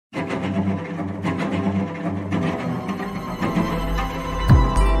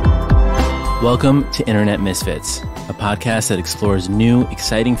Welcome to Internet Misfits, a podcast that explores new,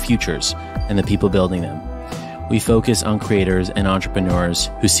 exciting futures and the people building them. We focus on creators and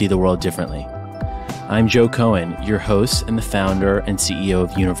entrepreneurs who see the world differently. I'm Joe Cohen, your host and the founder and CEO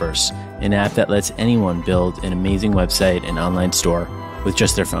of Universe, an app that lets anyone build an amazing website and online store with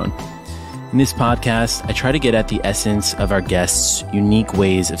just their phone. In this podcast, I try to get at the essence of our guests' unique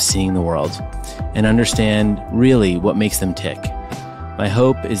ways of seeing the world and understand really what makes them tick. My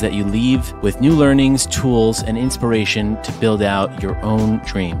hope is that you leave with new learnings, tools, and inspiration to build out your own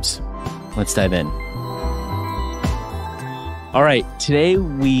dreams. Let's dive in. All right, today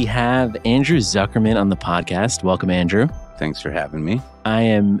we have Andrew Zuckerman on the podcast. Welcome, Andrew. Thanks for having me. I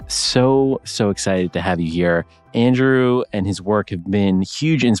am so excited to have you here. Andrew and his work have been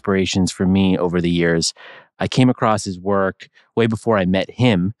huge inspirations for me over the years. I came across his work way before I met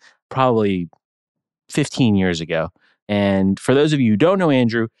him, probably 15 years ago. And for those of you who don't know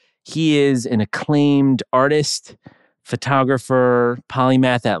Andrew, he is an acclaimed artist, photographer,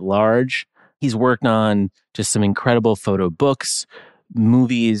 polymath at large. He's worked on just some incredible photo books,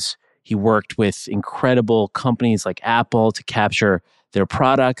 movies. He worked with incredible companies like Apple to capture their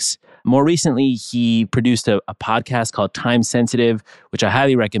products. More recently, he produced a podcast called Time Sensitive, which I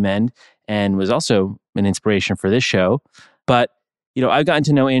highly recommend and was also an inspiration for this show. But, I've gotten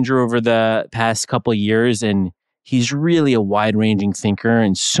to know Andrew over the past couple of years, and he's really a wide-ranging thinker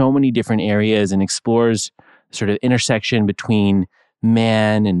in so many different areas and explores sort of intersection between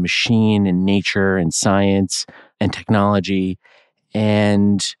man and machine and nature and science and technology.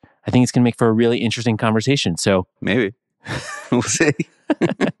 And I think it's going to make for a really interesting conversation. So maybe we'll see.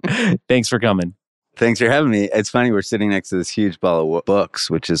 Thanks for coming. Thanks for having me. It's funny. We're sitting next to this huge ball of books,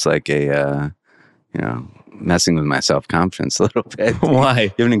 which is like a, messing with my self-confidence a little bit.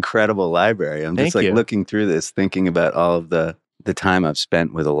 Why? You have an incredible library. I'm just Thank you. Looking through this, thinking about all of the time I've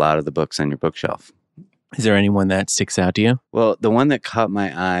spent with a lot of the books on your bookshelf. Is there anyone that sticks out to you? Well, the one that caught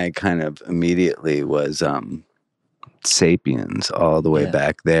my eye kind of immediately was Sapiens, all the way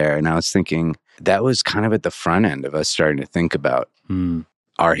back there. And I was thinking that was kind of at the front end of us starting to think about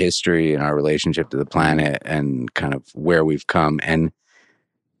our history and our relationship to the planet and kind of where we've come. And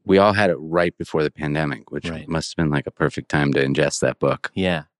we all had it right before the pandemic, which must have been like a perfect time to ingest that book.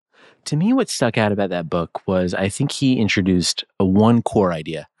 Yeah. To me, what stuck out about that book was I think he introduced one core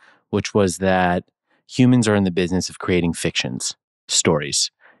idea, which was that humans are in the business of creating fictions,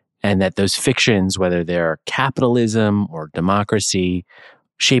 stories, and that those fictions, whether they're capitalism or democracy,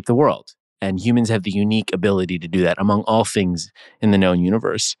 shape the world. And humans have the unique ability to do that among all things in the known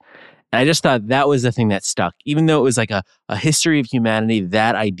universe. And I just thought that was the thing that stuck. Even though it was like a history of humanity,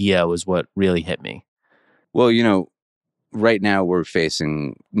 that idea was what really hit me. Well, right now we're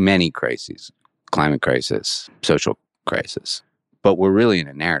facing many crises, climate crisis, social crisis. But we're really in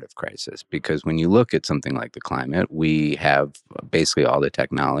a narrative crisis because when you look at something like the climate, we have basically all the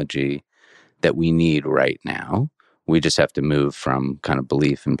technology that we need right now. We just have to move from kind of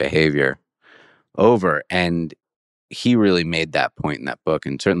belief and behavior over. And he really made that point in that book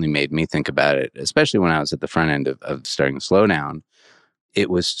and certainly made me think about it, especially when I was at the front end of starting to slow down. It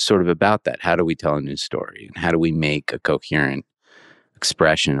was sort of about that. How do we tell a new story? And how do we make a coherent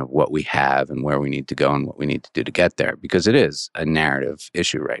expression of what we have and where we need to go and what we need to do to get there? Because it is a narrative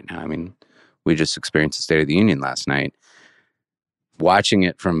issue right now. I mean, we just experienced the State of the Union last night. Watching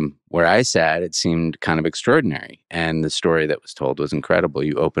it from where I sat, it seemed kind of extraordinary. And the story that was told was incredible.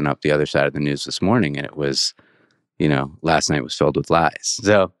 You open up the other side of the news this morning and it was, last night was filled with lies.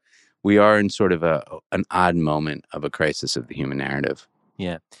 So we are in sort of an odd moment of a crisis of the human narrative.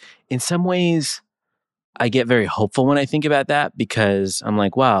 Yeah. In some ways, I get very hopeful when I think about that because I'm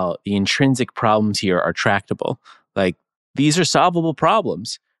like, wow, the intrinsic problems here are tractable. Like, these are solvable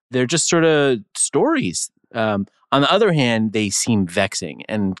problems. They're just sort of stories. On the other hand, they seem vexing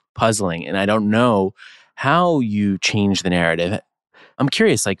and puzzling, and I don't know how you change the narrative. I'm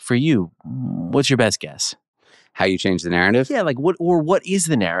curious, like for you, what's your best guess? How you change the narrative? Yeah, like what is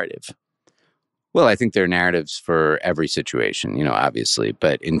the narrative? Well, I think there are narratives for every situation, obviously.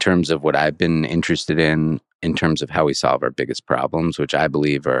 But in terms of what I've been interested in terms of how we solve our biggest problems, which I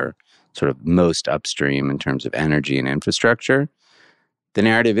believe are sort of most upstream in terms of energy and infrastructure, the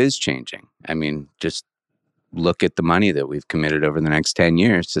narrative is changing. I mean, just look at the money that we've committed over the next 10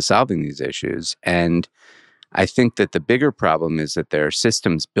 years to solving these issues. And I think that the bigger problem is that there are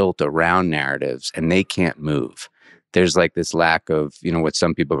systems built around narratives and they can't move. There's like this lack of, what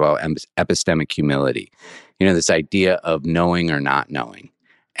some people call epistemic humility, this idea of knowing or not knowing.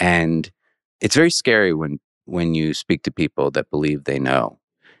 And it's very scary when you speak to people that believe they know.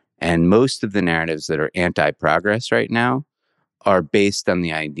 And most of the narratives that are anti-progress right now are based on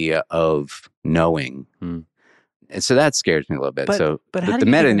the idea of knowing. Hmm. And so that scares me a little bit. But how But do the you think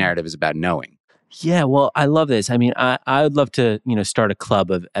meta of... narrative is about knowing. Yeah, well, I love this. I mean, I would love to, start a club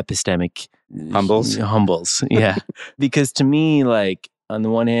of epistemic Humbles. humbles. Yeah. Because to me, like, on the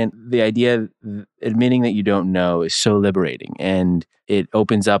one hand, the idea of admitting that you don't know is so liberating, and it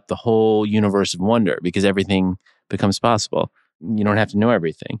opens up the whole universe of wonder because everything becomes possible. You don't have to know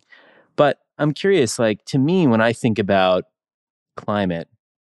everything. But I'm curious, like, to me, when I think about climate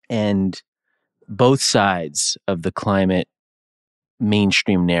and both sides of the climate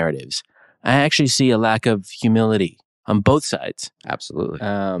mainstream narratives, I actually see a lack of humility on both sides. Absolutely.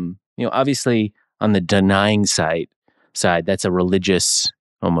 Obviously on the denying side, that's a religious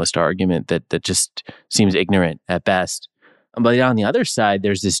almost argument that just seems ignorant at best. But on the other side,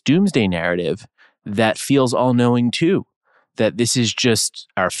 there's this doomsday narrative that feels all knowing too, that this is just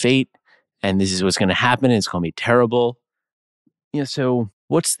our fate and this is what's going to happen and it's going to be terrible. So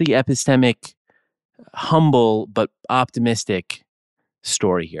what's the epistemic, humble but optimistic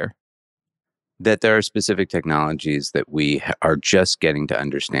story here? That there are specific technologies that we are just getting to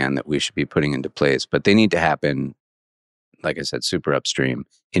understand that we should be putting into place, but they need to happen, like I said, super upstream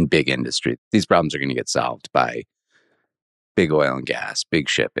in big industry. These problems are going to get solved by big oil and gas, big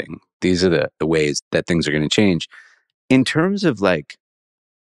shipping. These are the ways that things are going to change. In terms of like,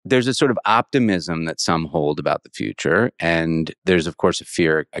 there's a sort of optimism that some hold about the future. And there's, of course, a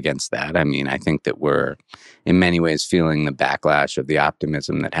fear against that. I mean, I think that we're in many ways feeling the backlash of the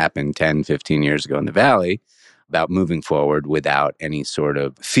optimism that happened 10, 15 years ago in the Valley about moving forward without any sort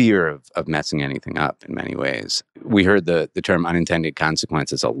of fear of messing anything up in many ways. We heard the term unintended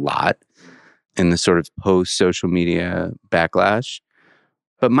consequences a lot in the sort of post-social media backlash.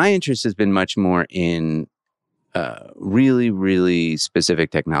 But my interest has been much more in really, really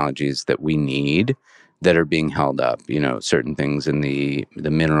specific technologies that we need that are being held up. Certain things in the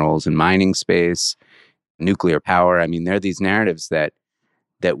minerals and mining space, nuclear power. I mean, there are these narratives that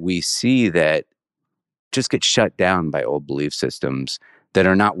we see that just get shut down by old belief systems that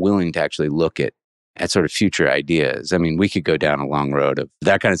are not willing to actually look at sort of future ideas. I mean, we could go down a long road of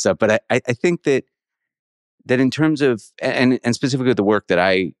that kind of stuff, but I think that in terms of, and specifically the work that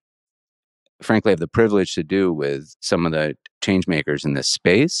I frankly have the privilege to do with some of the change makers in this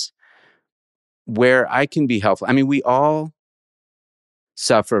space, where I can be helpful. I mean, we all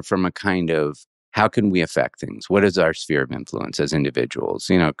suffer from a kind of, how can we affect things? What is our sphere of influence as individuals?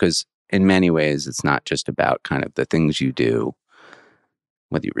 Because in many ways, it's not just about kind of the things you do,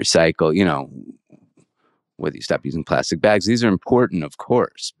 whether you recycle, whether you stop using plastic bags. These are important, of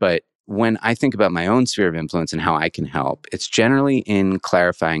course. But when I think about my own sphere of influence and how I can help, it's generally in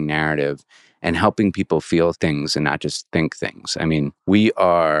clarifying narrative and helping people feel things and not just think things. I mean, we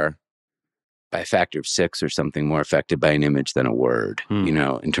are, by a factor of 6 or something, more affected by an image than a word,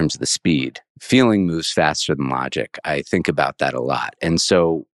 in terms of the speed. Feeling moves faster than logic. I think about that a lot. And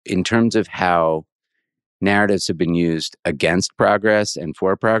so in terms of how narratives have been used against progress and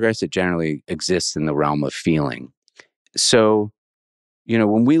for progress, it generally exists in the realm of feeling. So,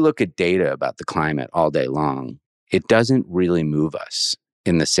 when we look at data about the climate all day long, it doesn't really move us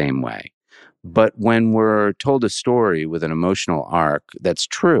in the same way. But when we're told a story with an emotional arc that's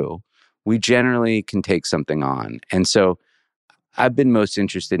true, we generally can take something on. And so I've been most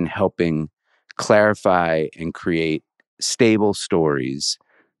interested in helping clarify and create stable stories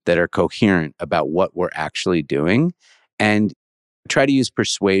that are coherent about what we're actually doing, and try to use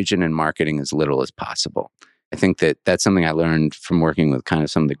persuasion and marketing as little as possible. I think that that's something I learned from working with kind of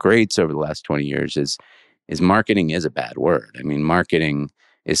some of the greats over the last 20 years is marketing is a bad word. I mean, marketing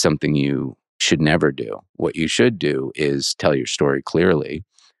is something you should never do. What you should do is tell your story clearly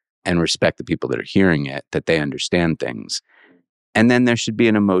and respect the people that are hearing it, that they understand things. And then there should be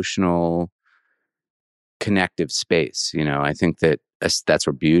an emotional connective space. I think that that's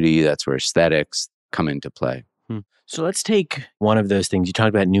where beauty, that's where aesthetics come into play. So let's take one of those things. You talked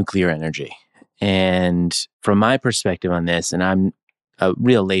about nuclear energy. And from my perspective on this, and I'm a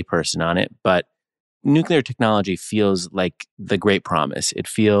real layperson on it, but nuclear technology feels like the great promise. It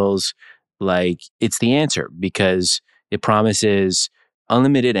feels like it's the answer because it promises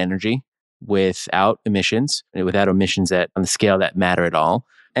unlimited energy without emissions that on the scale that matter at all.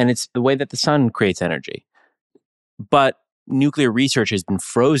 And it's the way that the sun creates energy. But nuclear research has been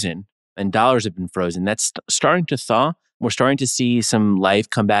frozen and dollars have been frozen. That's starting to thaw. We're starting to see some life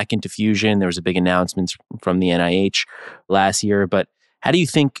come back into fusion. There was a big announcement from the NIH last year. But how do you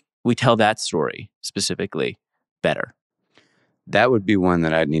think we tell that story specifically better? That would be one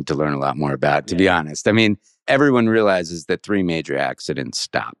that I'd need to learn a lot more about, to be honest. I mean, everyone realizes that 3 major accidents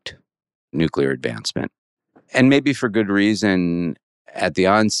stopped nuclear advancement. And maybe for good reason at the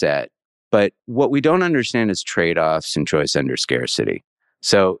onset. But what we don't understand is trade-offs and choice under scarcity.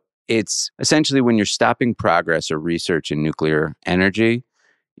 So it's essentially when you're stopping progress or research in nuclear energy,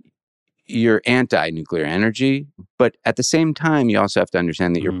 you're anti-nuclear energy, but at the same time, you also have to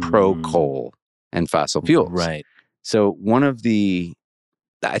understand that you're pro-coal and fossil fuels. Right. So one of the,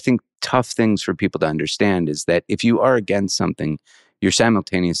 I think, tough things for people to understand is that if you are against something, you're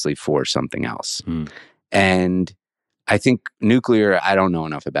simultaneously for something else. And I think nuclear, I don't know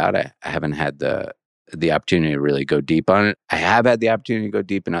enough about. I haven't had the opportunity to really go deep on it. I have had the opportunity to go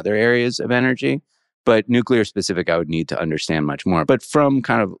deep in other areas of energy, but nuclear specific, I would need to understand much more. But from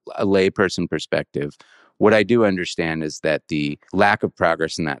kind of a layperson perspective, what I do understand is that the lack of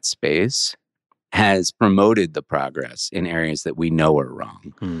progress in that space has promoted the progress in areas that we know are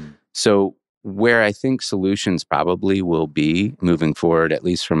wrong. So where I think solutions probably will be moving forward, at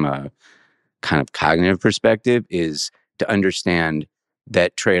least from a kind of cognitive perspective, is to understand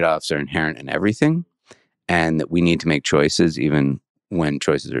that trade-offs are inherent in everything and that we need to make choices even when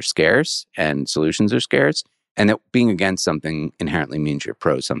choices are scarce and solutions are scarce, and that being against something inherently means you're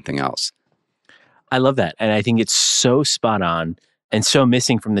pro something else. I love that. And I think it's so spot on and so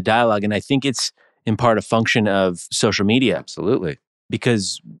missing from the dialogue. And I think it's in part a function of social media. Absolutely.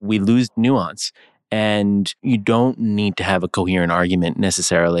 Because we lose nuance, and you don't need to have a coherent argument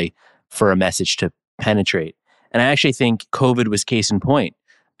necessarily for a message to penetrate. And I actually think COVID was case in point.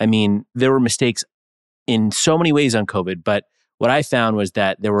 I mean, there were mistakes in so many ways on COVID, but what I found was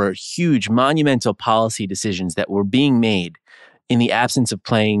that there were huge monumental policy decisions that were being made in the absence of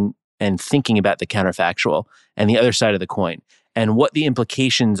playing and thinking about the counterfactual and the other side of the coin and what the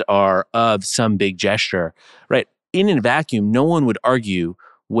implications are of some big gesture, right? In a vacuum, no one would argue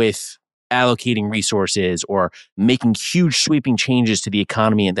with allocating resources or making huge sweeping changes to the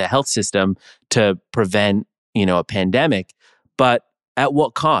economy and the health system to prevent, a pandemic. But at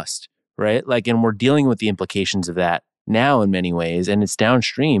what cost, right? Like, and we're dealing with the implications of that now in many ways, and it's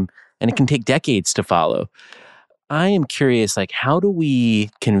downstream and it can take decades to follow. I am curious, like, how do we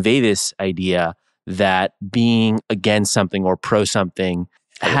convey this idea that being against something or pro something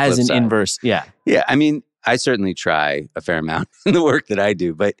has an inverse? Yeah. Yeah. I mean, I certainly try a fair amount in the work that I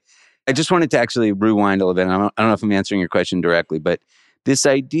do, but I just wanted to actually rewind a little bit. I don't know if I'm answering your question directly, but this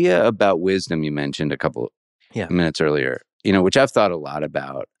idea about wisdom you mentioned a couple minutes earlier, which I've thought a lot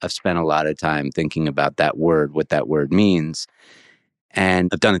about. I've spent a lot of time thinking about that word, what that word means. And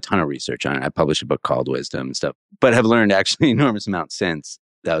I've done a ton of research on it. I published a book called Wisdom and stuff, but have learned actually an enormous amount since.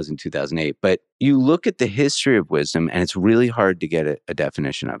 That was in 2008. But you look at the history of wisdom, and it's really hard to get a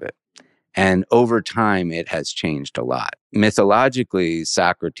definition of it. And over time, it has changed a lot. Mythologically,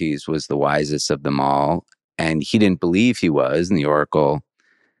 Socrates was the wisest of them all, and he didn't believe he was. And the oracle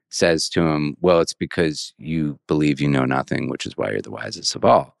says to him, well, it's because you believe you know nothing, which is why you're the wisest of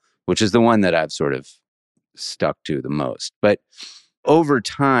all, which is the one that I've sort of stuck to the most. But over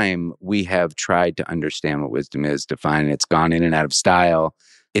time, we have tried to understand what wisdom is, define it. It's gone in and out of style.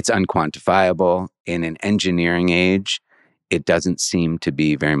 It's unquantifiable. In an engineering age, it doesn't seem to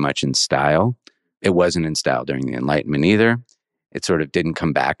be very much in style. It wasn't in style during the Enlightenment either. It sort of didn't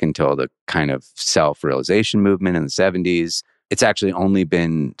come back until the kind of self-realization movement in the 70s. It's actually only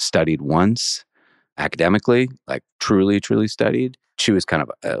been studied once academically, like truly, truly studied. She was kind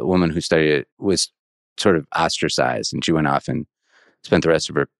of a woman who studied it, was sort of ostracized, and she went off and spent the rest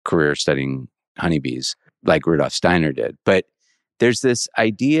of her career studying honeybees like Rudolf Steiner did. But there's this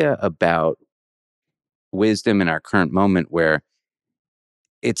idea about wisdom in our current moment where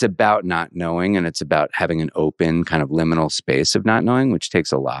it's about not knowing, and it's about having an open kind of liminal space of not knowing, which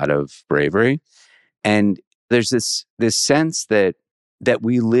takes a lot of bravery. And there's this sense that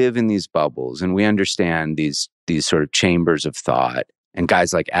we live in these bubbles and we understand these sort of chambers of thought. And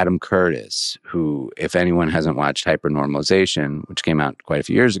guys like Adam Curtis, who, if anyone hasn't watched Hypernormalization, which came out quite a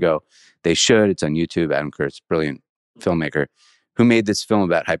few years ago, they should. It's on YouTube. Adam Curtis, brilliant filmmaker, who made this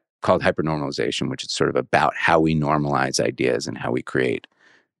film called Hypernormalization, which is sort of about how we normalize ideas and how we create,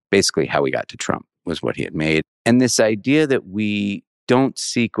 basically how we got to Trump was what he had made. And this idea that we don't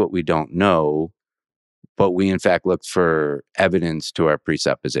seek what we don't know, but we in fact look for evidence to our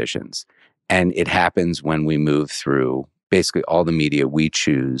presuppositions. And it happens when we move through basically all the media we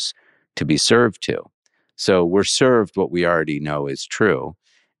choose to be served to. So we're served what we already know is true,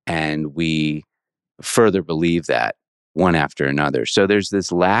 and we further believe that one after another. So there's this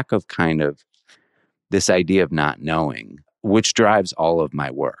lack of kind of this idea of not knowing, which drives all of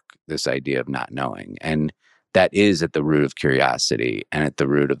my work, this idea of not knowing. And that is at the root of curiosity, and at the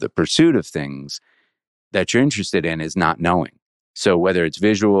root of the pursuit of things that you're interested in is not knowing. So whether it's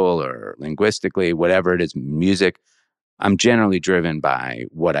visual or linguistically, whatever it is, music, I'm generally driven by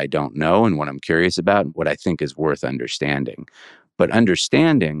what I don't know and what I'm curious about, and what I think is worth understanding. But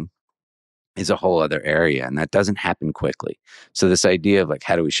understanding is a whole other area, and that doesn't happen quickly. So this idea of like,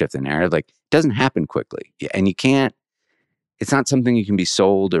 how do we shift the narrative? Like, it doesn't happen quickly. And you can't, it's not something you can be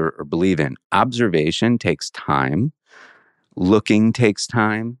sold or believe in. Observation takes time. Looking takes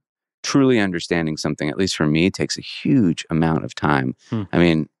time. Truly understanding something, at least for me, takes a huge amount of time. Hmm. I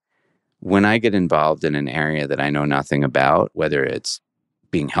mean, when I get involved in an area that I know nothing about, whether it's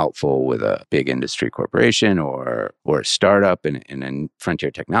being helpful with a big industry corporation or a startup in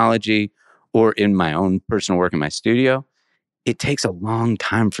frontier technology, or in my own personal work in my studio, it takes a long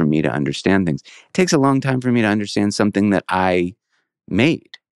time for me to understand things. It takes a long time for me to understand something that I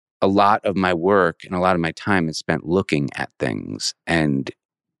made. A lot of my work and a lot of my time is spent looking at things and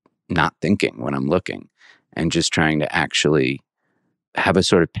not thinking when I'm looking, and just trying to actually have a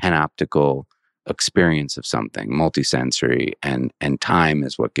sort of panoptical experience of something, multisensory, and time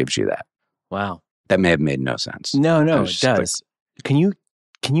is what gives you that. Wow. That may have made no sense. No, it does.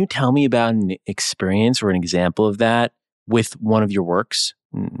 Can you tell me about an experience or an example of that with one of your works?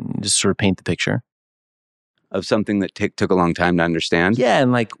 Just sort of paint the picture. Of something that took a long time to understand. Yeah,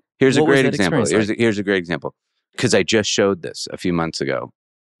 and like, here's a what was great that example. experience like? Here's a great example, because I just showed this a few months ago.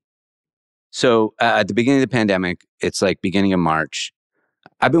 So at the beginning of the pandemic, it's like beginning of March.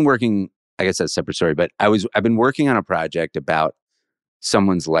 I've been working. I guess that's a separate story, but I've been working on a project about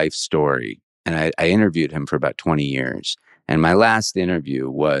someone's life story, and I interviewed him for about 20 years. And my last interview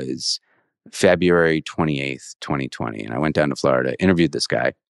was February 28th, 2020. And I went down to Florida, interviewed this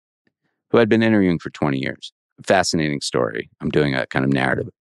guy who I'd been interviewing for 20 years. Fascinating story. I'm doing a kind of narrative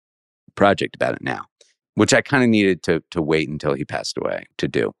project about it now, which I kind of needed to wait until he passed away to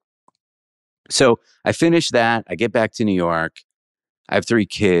do. So I finished that. I get back to New York. I have 3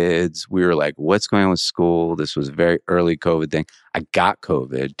 kids. We were like, what's going on with school? This was a very early COVID thing. I got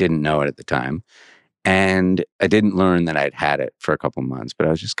COVID, didn't know it at the time. And I didn't learn that I'd had it for a couple months, but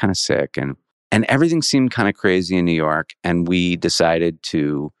I was just kind of sick. And everything seemed kind of crazy in New York. And we decided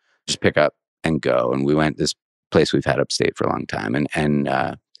to just pick up and go. And we went this place we've had upstate for a long time. And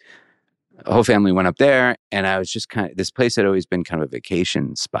the whole family went up there. And I was just this place had always been kind of a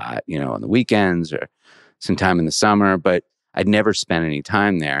vacation spot, on the weekends or sometime in the summer. But I'd never spent any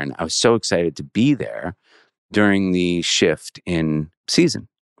time there. And I was so excited to be there during the shift in season,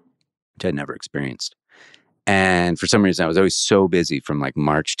 which I'd never experienced. And for some reason, I was always so busy from like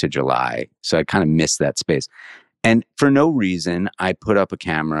March to July. So I kind of missed that space. And for no reason, I put up a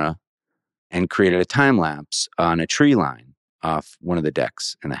camera and created a time lapse on a tree line off one of the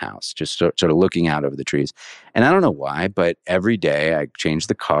decks in the house, just sort of looking out over the trees. And I don't know why, but every day I changed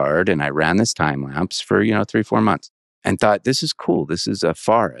the card and I ran this time lapse for, 3-4 months and thought, this is cool. This is a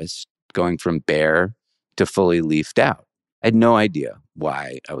forest going from bare to fully leafed out. I had no idea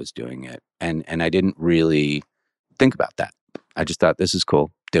why I was doing it. And I didn't really think about that. I just thought, this is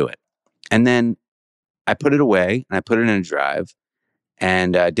cool, do it. And then I put it away and I put it in a drive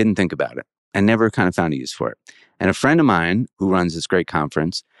and didn't think about it and never kind of found a use for it. And a friend of mine who runs this great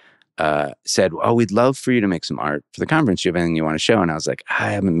conference said, oh, we'd love for you to make some art for the conference. Do you have anything you want to show? And I was like,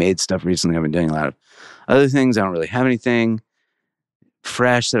 I haven't made stuff recently. I've been doing a lot of other things. I don't really have anything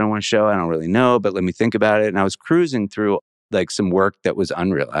fresh that I want to show. I don't really know, but let me think about it. And I was cruising through like some work that was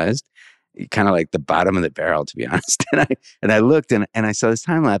unrealized, kind of like the bottom of the barrel, to be honest. And I looked and I saw this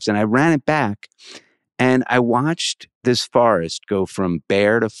time lapse and I ran it back and I watched this forest go from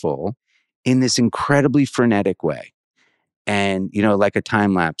bare to full in this incredibly frenetic way. And, like a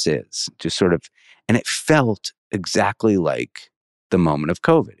time lapse is just sort of, and it felt exactly like the moment of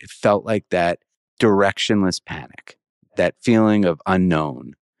COVID. It felt like that directionless panic, that feeling of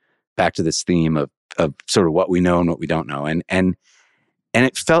unknown, back to this theme of sort of what we know and what we don't know. And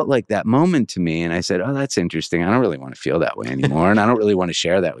it felt like that moment to me. And I said, oh, that's interesting. I don't really want to feel that way anymore. And I don't really want to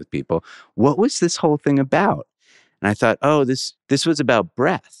share that with people. What was this whole thing about? And I thought, oh, this was about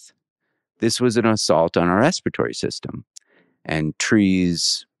breath. This was an assault on our respiratory system. And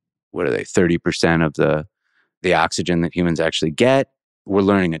trees, what are they, 30% of the oxygen that humans actually get. We're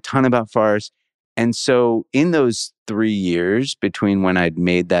learning a ton about forests. And so in those 3 years between when I'd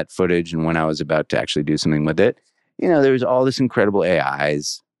made that footage and when I was about to actually do something with it, there was all this incredible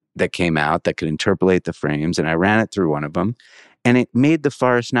AIs that came out that could interpolate the frames. And I ran it through one of them. And it made the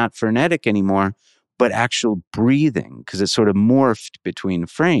forest not frenetic anymore, but actual breathing, because it sort of morphed between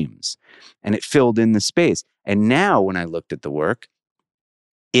frames and it filled in the space. And now when I looked at the work,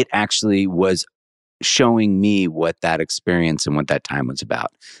 it actually was showing me what that experience and what that time was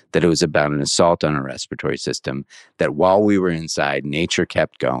about, that it was about an assault on our respiratory system, that while we were inside, nature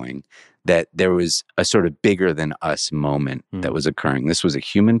kept going, that there was a sort of bigger than us moment that was occurring. This was a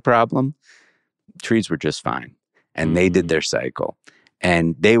human problem. Trees were just fine, and they did their cycle.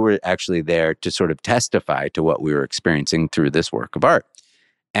 And they were actually there to sort of testify to what we were experiencing through this work of art.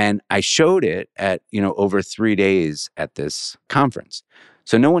 And I showed it at, over 3 days at this conference.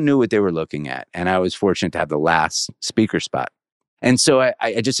 So no one knew what they were looking at. And I was fortunate to have the last speaker spot. And so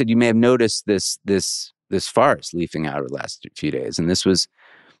I just said, you may have noticed this forest leafing out over the last few days. And this was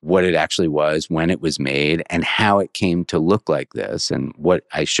what it actually was, when it was made, and how it came to look like this, and what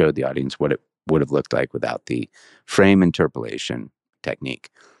I showed the audience what it would have looked like without the frame interpolation technique.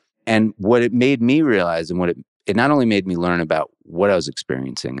 And what it made me realize, and what it not only made me learn about what I was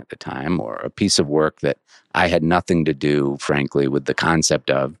experiencing at the time, or a piece of work that I had nothing to do, frankly, with the concept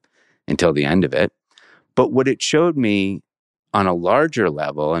of until the end of it, but what it showed me on a larger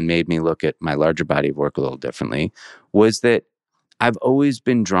level and made me look at my larger body of work a little differently, was that I've always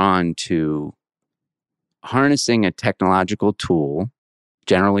been drawn to harnessing a technological tool,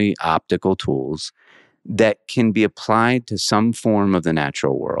 generally optical tools, that can be applied to some form of the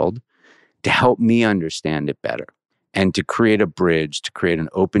natural world to help me understand it better, and to create a bridge, to create an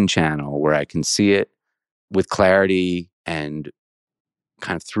open channel where I can see it with clarity and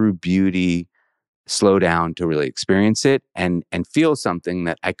kind of through beauty, slow down to really experience it and feel something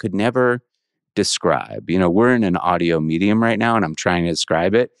that I could never describe. We're in an audio medium right now, and I'm trying to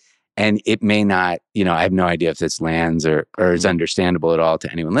describe it. And it may not, I have no idea if this lands or is understandable at all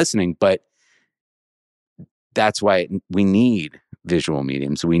to anyone listening, but that's why we need visual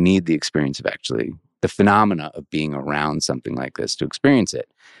mediums. We need the experience of actually the phenomena of being around something like this to experience it.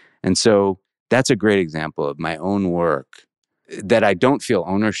 And so that's a great example of my own work that I don't feel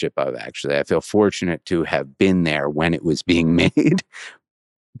ownership of, actually. I feel fortunate to have been there when it was being made,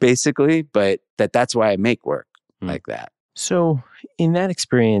 basically, but that's why I make work like that. So in that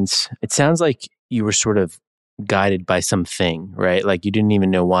experience, it sounds like you were sort of guided by something, right? Like you didn't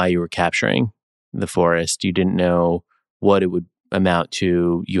even know why you were capturing the forest. You didn't know what it would amount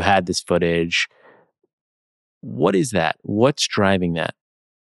to. You had this footage. What is that? What's driving that?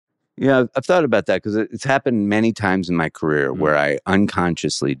 Yeah, I've thought about that because it's happened many times in my career where I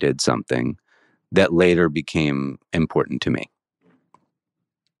unconsciously did something that later became important to me.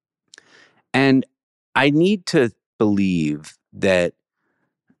 And I need to believe that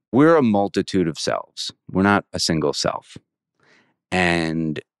we're a multitude of selves. We're not a single self.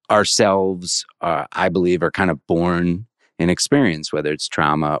 And ourselves, I believe, are kind of born in experience, whether it's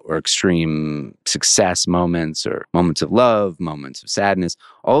trauma or extreme success moments or moments of love, moments of sadness.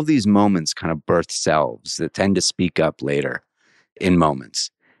 All of these moments kind of birth selves that tend to speak up later in moments.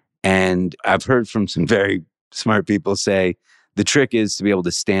 And I've heard from some very smart people say the trick is to be able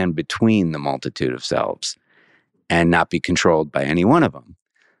to stand between the multitude of selves and not be controlled by any one of them.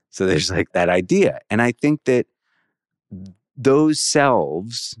 So there's like that idea. And I think that those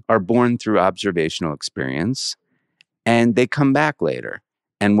selves are born through observational experience, and they come back later.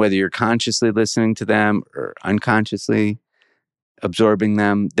 And whether you're consciously listening to them or unconsciously absorbing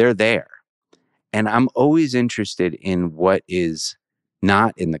them, they're there. And I'm always interested in what is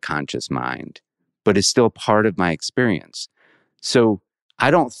not in the conscious mind, but is still part of my experience. So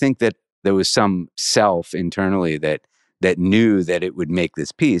I don't think that there was some self internally that knew that it would make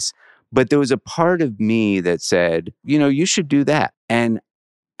this piece, but there was a part of me that said, you should do that. And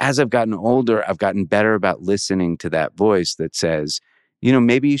as I've gotten older, I've gotten better about listening to that voice that says,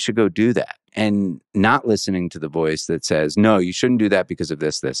 maybe you should go do that, and not listening to the voice that says, no, you shouldn't do that because of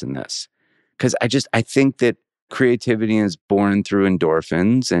this, this, and this. Because I think that creativity is born through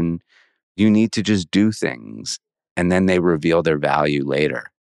endorphins, and you need to just do things, and then they reveal their value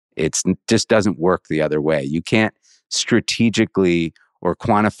later. It just doesn't work the other way. You can't strategically or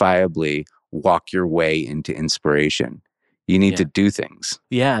quantifiably walk your way into inspiration. You need to do things.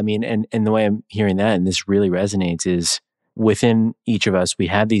 Yeah, I mean, and the way I'm hearing that, and this really resonates, is within each of us, we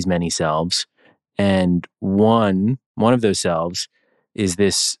have these many selves. And one of those selves is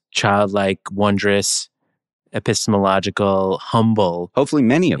this childlike, wondrous, epistemological, humble. Hopefully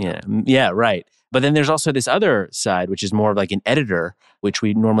many of them. Yeah, right. But then there's also this other side, which is more of like an editor, which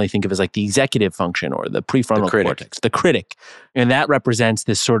we normally think of as like the executive function or the prefrontal cortex, the critic. And that represents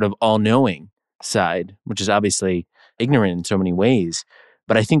this sort of all-knowing side, which is obviously ignorant in so many ways.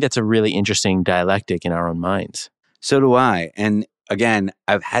 But I think that's a really interesting dialectic in our own minds. So do I. And again,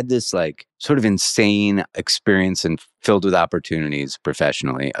 I've had this like sort of insane experience and filled with opportunities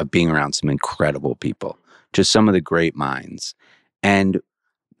professionally of being around some incredible people, just some of the great minds. And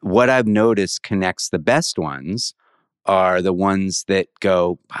what I've noticed connects the best ones are the ones that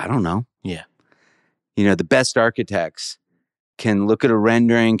go, I don't know. Yeah. The best architects can look at a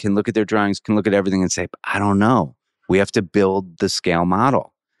rendering, can look at their drawings, can look at everything and say, I don't know. We have to build the scale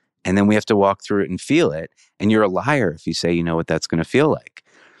model. And then we have to walk through it and feel it. And you're a liar if you say you know what that's going to feel like.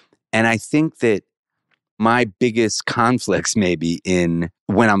 And I think that my biggest conflicts maybe in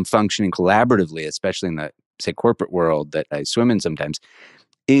when I'm functioning collaboratively, especially in the, say, corporate world that I swim in sometimes,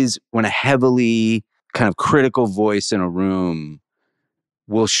 is when a heavily kind of critical voice in a room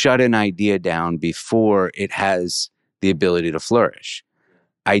will shut an idea down before it has the ability to flourish.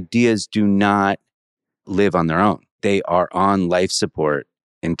 Ideas do not live on their own. They are on life support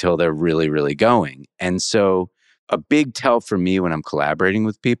until they're really, really going. And so a big tell for me when I'm collaborating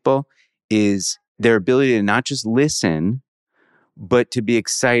with people is their ability to not just listen, but to be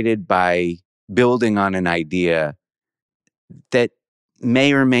excited by building on an idea that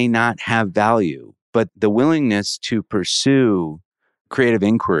may or may not have value. But the willingness to pursue creative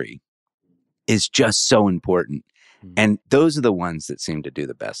inquiry is just so important. And those are the ones that seem to do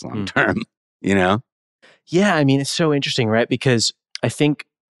the best long term, you know? Yeah, I mean, it's so interesting, right? Because I think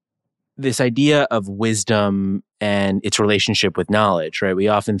this idea of wisdom and its relationship with knowledge, right? We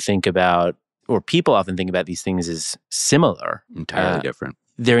often think about, or people often think about these things as similar. Entirely different.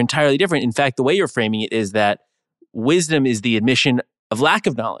 They're entirely different. In fact, the way you're framing it is that wisdom is the admission of lack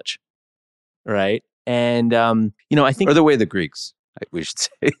of knowledge, right? And, I think... Or the way the Greeks, we should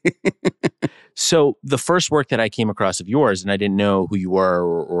say. So the first work that I came across of yours, and I didn't know who you were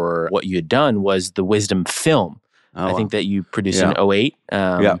or what you had done, was the Wisdom film. I think that you produced in 2008.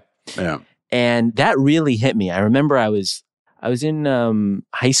 Yeah. And that really hit me. I remember I was in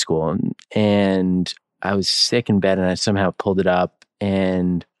high school and I was sick in bed and I somehow pulled it up,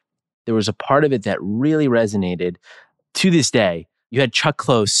 and there was a part of it that really resonated to this day. You had Chuck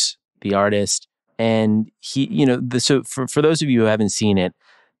Close, the artist, and he, so for those of you who haven't seen it,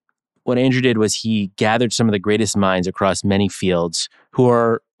 what Andrew did was he gathered some of the greatest minds across many fields who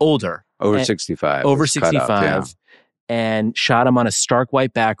are older. Over 65. Over 65. And shot them on a stark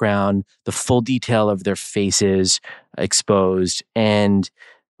white background, the full detail of their faces exposed. And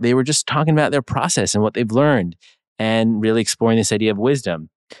they were just talking about their process and what they've learned and really exploring this idea of wisdom.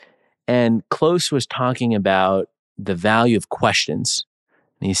 And Close was talking about the value of questions.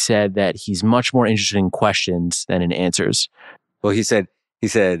 And he said that he's much more interested in questions than in answers. Well, he said,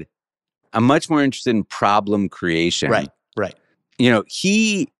 I'm much more interested in problem creation. Right.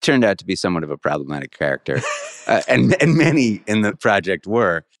 He turned out to be somewhat of a problematic character, and many in the project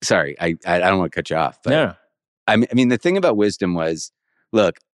were. Sorry, I don't want to cut you off. But no. I mean, the thing about wisdom was,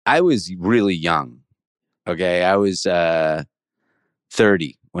 look, I was really young. Okay, I was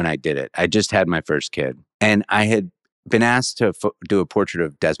 30 when I did it. I just had my first kid, and I had been asked to do a portrait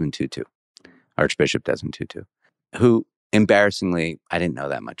of Desmond Tutu, Archbishop Desmond Tutu, who, embarrassingly, I didn't know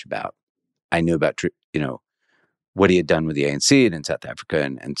that much about. I knew about, what he had done with the ANC in South Africa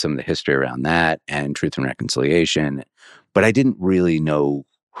and some of the history around that and Truth and Reconciliation. But I didn't really know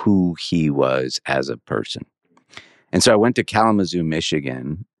who he was as a person. And so I went to Kalamazoo,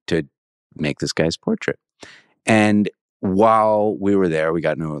 Michigan to make this guy's portrait. And while we were there, we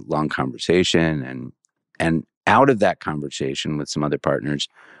got into a long conversation. And out of that conversation with some other partners,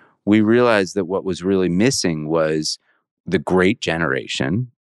 we realized that what was really missing was the great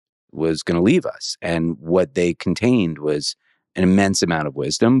generation was going to leave us. And what they contained was an immense amount of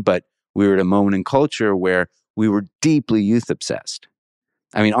wisdom, but we were at a moment in culture where we were deeply youth obsessed.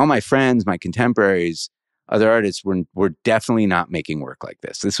 I mean, all my friends, my contemporaries, other artists were definitely not making work like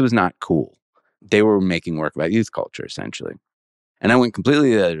this. This was not cool. They were making work about youth culture, essentially. And I went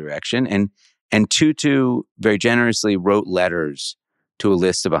completely the other direction. And Tutu very generously wrote letters to a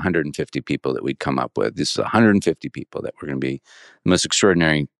list of 150 people that we'd come up with. This is 150 people that were going to be the most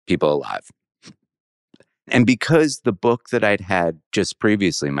extraordinary people alive. And because the book that I'd had just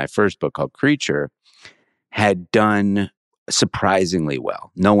previously, my first book called Creature, had done surprisingly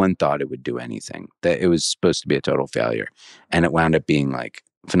well. No one thought it would do anything. That it was supposed to be a total failure. And it wound up being like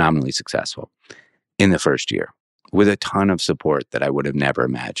phenomenally successful in the first year with a ton of support that I would have never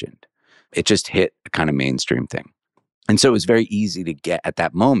imagined. It just hit a kind of mainstream thing. And so it was very easy to get at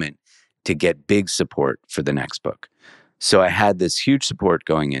that moment to get big support for the next book. So I had this huge support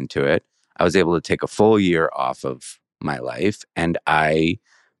going into it. I was able to take a full year off of my life and I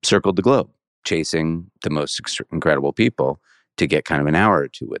circled the globe chasing the most incredible people to get kind of an hour or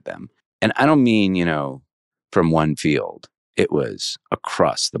two with them. And I don't mean, from one field. It was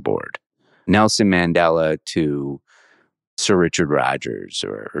across the board. Nelson Mandela to Sir Richard Rogers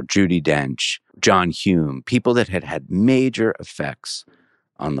or Judi Dench, John Hume, people that had had major effects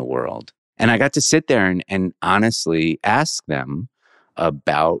on the world. And I got to sit there and honestly ask them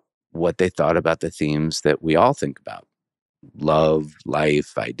about what they thought about the themes that we all think about. love,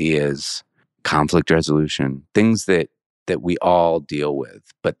 life, ideas, conflict resolution, things that we all deal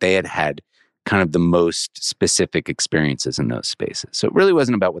with, but they had kind of the most specific experiences in those spaces. So it really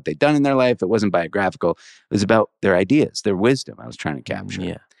wasn't about what they'd done in their life. It wasn't biographical. It was about their ideas, their wisdom I was trying to capture.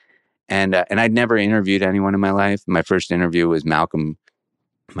 Yeah. And I'd never interviewed anyone in my life. My first interview was Malcolm.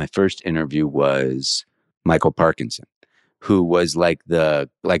 My first interview was Michael Parkinson, who was like the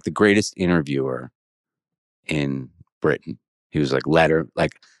greatest interviewer in Britain. He was like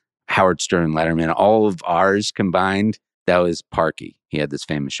Howard Stern, Letterman, all of ours combined. That was Parky. He had this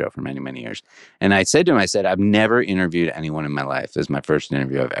famous show for many, many years. And I said to him, I've never interviewed anyone in my life. This is my first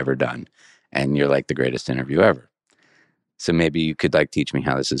interview I've ever done. And you're like the greatest interview ever. So maybe you could like teach me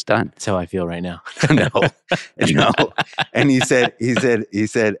how this is done. That's how I feel right now. No. And he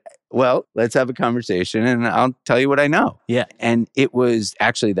said, well, let's have a conversation and I'll tell you what I know. Yeah. And it was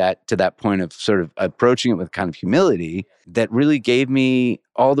actually to that point of sort of approaching it with kind of humility that really gave me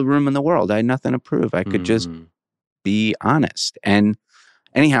all the room in the world. I had nothing to prove. I could just be honest. And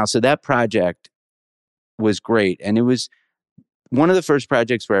anyhow, so that project was great. And it was one of the first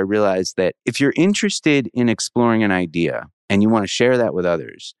projects where I realized that if you're interested in exploring an idea and you want to share that with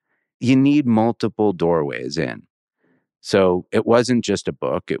others, you need multiple doorways in. So it wasn't just a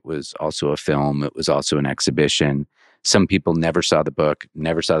book. It was also a film. It was also an exhibition. Some people never saw the book,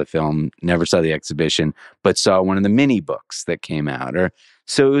 never saw the film, never saw the exhibition, but saw one of the mini books that came out.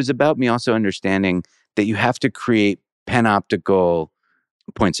 So it was about me also understanding that you have to create panoptical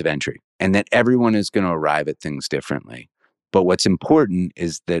points of entry and that everyone is going to arrive at things differently. But what's important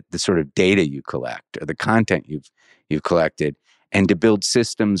is that the sort of data you collect or the content you've collected, and to build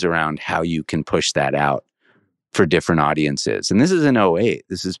systems around how you can push that out for different audiences. And this is in '08.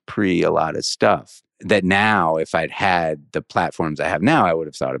 This is pre a lot of stuff that now, if I'd had the platforms I have now, I would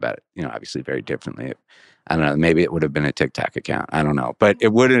have thought about it, obviously very differently. I don't know, maybe it would have been a TikTok account. I don't know. But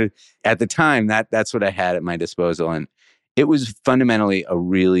it would have, at the time, that's what I had at my disposal. And it was fundamentally a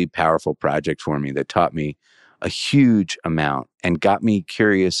really powerful project for me that taught me a huge amount and got me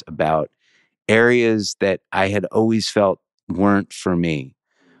curious about areas that I had always felt weren't for me.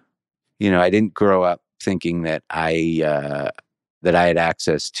 I didn't grow up thinking that I had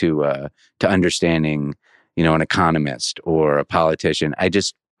access to understanding, an economist or a politician. I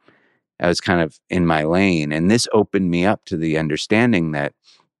was kind of in my lane, and this opened me up to the understanding that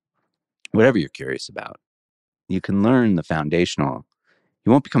whatever you're curious about, you can learn the foundational.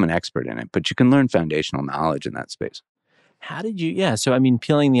 You won't become an expert in it, but you can learn foundational knowledge in that space. How did you? Yeah. So I mean,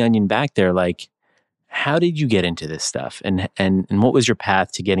 peeling the onion back there, like, how did you get into this stuff, and what was your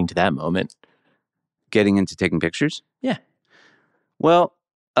path to getting to that moment? Getting into taking pictures? Yeah. Well,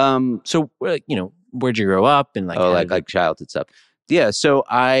 so where'd you grow up, and like childhood stuff? Yeah. So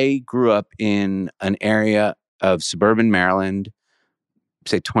I grew up in an area of suburban Maryland,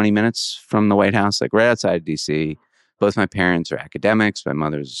 say 20 minutes from the White House, like right outside DC. Both my parents are academics. My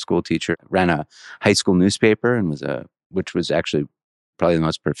mother was a school teacher, ran a high school newspaper, and which was actually probably the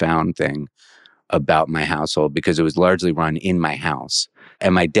most profound thing about my household because it was largely run in my house.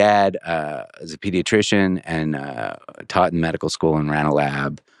 And my dad is a pediatrician and taught in medical school and ran a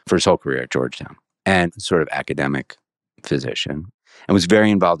lab for his whole career at Georgetown, and sort of academic physician, and was very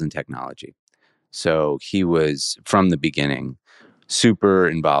involved in technology. So he was, from the beginning, super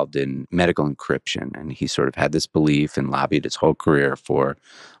involved in medical encryption. And he sort of had this belief and lobbied his whole career for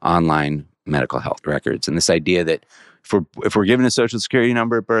online medical health records. And this idea that if we're given a social security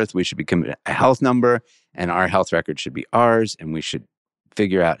number at birth, we should become a health number, and our health record should be ours, and we should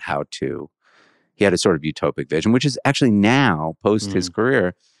figure out how to. He had a sort of utopic vision, which is actually now, post his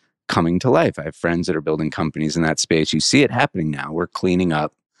career, coming to life. I have friends that are building companies in that space. You see it happening now. We're cleaning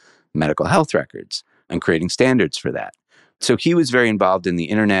up medical health records and creating standards for that. So he was very involved in the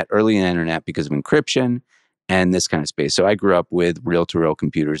internet, early in the internet, because of encryption and this kind of space. So I grew up with reel-to-reel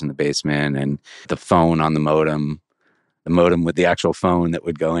computers in the basement and the phone on the modem with the actual phone that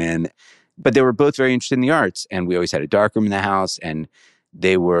would go in. But they were both very interested in the arts, and we always had a darkroom in the house, and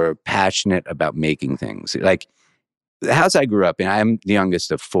they were passionate about making things. Like the house I grew up in, I'm the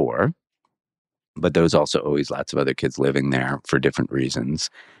youngest of 4, but there was also always lots of other kids living there for different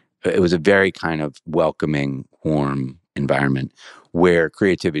reasons. It was a very kind of welcoming, warm environment where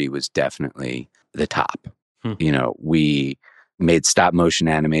creativity was definitely the top. We made stop motion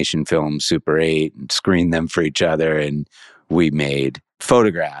animation films, Super 8, and screened them for each other. And we made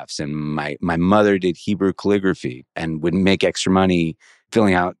photographs. And my mother did Hebrew calligraphy and would make extra money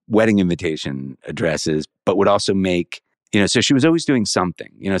filling out wedding invitation addresses, but would also make, so she was always doing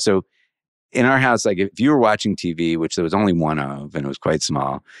something, so in our house, like if you were watching TV, which there was only one of, and it was quite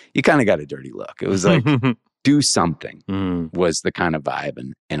small, you kind of got a dirty look. It was like, do something Mm. was the kind of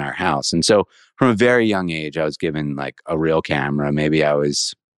vibe in our house. And so from a very young age, I was given like a real camera. Maybe I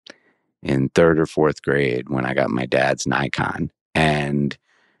was in third or fourth grade when I got my dad's Nikon. And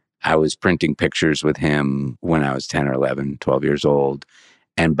I was printing pictures with him when I was 10 or 11, 12 years old.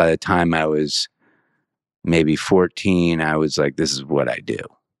 And by the time I was maybe 14, I was like, this is what I do.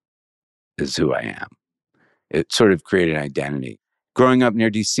 This is who I am. It sort of created an identity. Growing up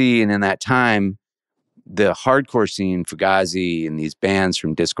near DC, and in that time, the hardcore scene, Fugazi, and these bands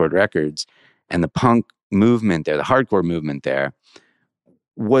from Discord Records, and the punk movement there, the hardcore movement there,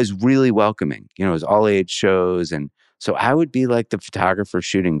 was really welcoming. You know, it was all age shows. And so I would be like the photographer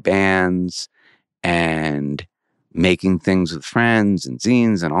shooting bands and making things with friends and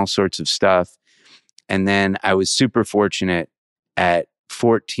zines and all sorts of stuff. And then I was super fortunate at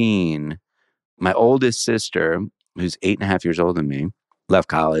 14. My oldest sister, who's 8.5 years older than me, left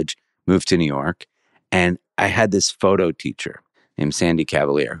college, moved to New York. And I had this photo teacher named Sandy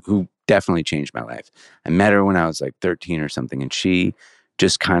Cavalier, who definitely changed my life. I met her when I was like 13 or something, and she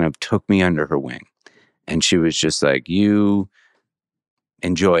just kind of took me under her wing. And she was just like, you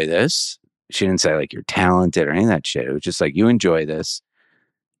enjoy this. She didn't say like you're talented or any of that shit. It was just like, you enjoy this.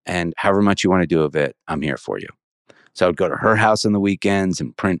 And however much you want to do of it, I'm here for you. So I would go to her house on the weekends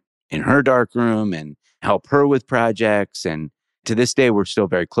and print in her dark room and help her with projects. And to this day, we're still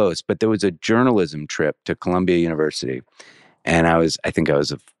very close. But there was a journalism trip to Columbia University. And I think I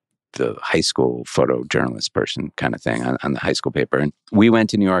was the high school photojournalist person kind of thing on the high school paper. And we went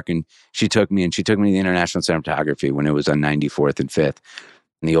to New York, and she took me to the International Center of Photography when it was on 94th and 5th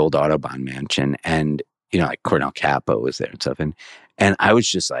in the old Autobahn mansion. And, you know, like Cornell Capo was there and stuff. And I was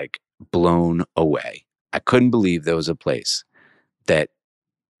just like blown away. I couldn't believe there was a place that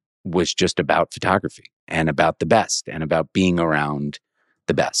was just about photography and about the best and about being around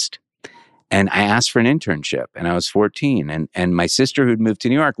the best. And I asked for an internship, and I was 14, and my sister who'd moved to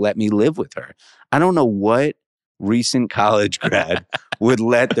New York let me live with her. I don't know what recent college grad would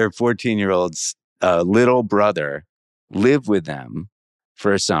let their 14-year-old's little brother live with them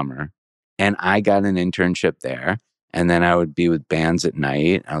for a summer. And I got an internship there, and then I would be with bands at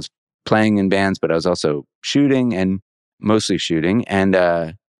night. I was playing in bands, but I was also shooting, and mostly shooting. And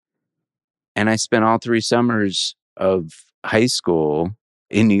I spent all 3 summers of high school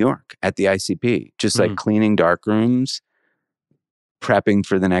in New York at the ICP, just like cleaning dark rooms, prepping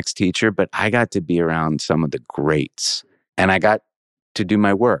for the next teacher. But I got to be around some of the greats, and I got to do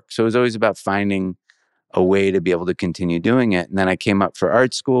my work. So it was always about finding a way to be able to continue doing it. And then I came up for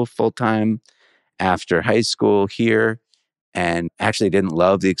art school full time after high school here, and actually didn't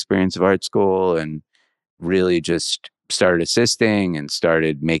love the experience of art school, and really just started assisting and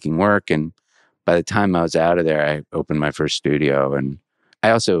started making work. And by the time I was out of there, I opened my first studio. And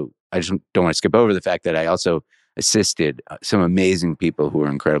I just don't want to skip over the fact that I also assisted some amazing people who were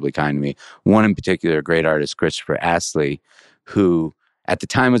incredibly kind to me. One in particular, a great artist, Christopher Astley, who at the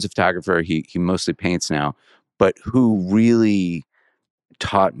time was a photographer. He mostly paints now, but who really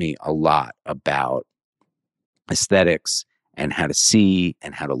taught me a lot about aesthetics and how to see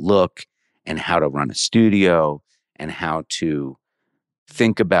and how to look and how to run a studio and how to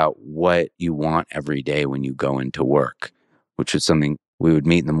think about what you want every day when you go into work, which was something we would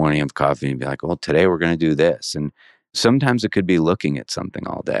meet in the morning, have coffee, and be like, well, today we're going to do this. And sometimes it could be looking at something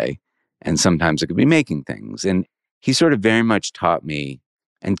all day, and sometimes it could be making things. And he sort of very much taught me,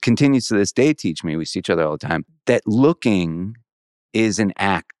 and continues to this day teach me, we see each other all the time, that looking is an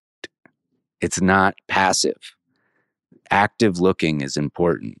act. It's not passive. Active looking is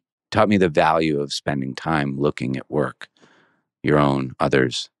important. Taught me the value of spending time looking at work, your own,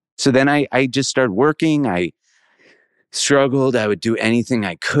 others. So then I just started working. I struggled. I would do anything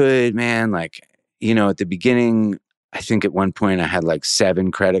I could, man. Like, you know, at the beginning, I think at one point I had like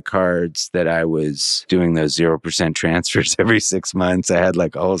 7 credit cards that I was doing those 0% transfers every 6 months. I had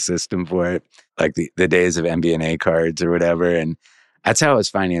like a whole system for it, like the days of MBNA cards or whatever. And that's how I was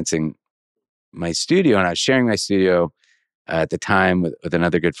financing my studio. And I was sharing my studio at the time with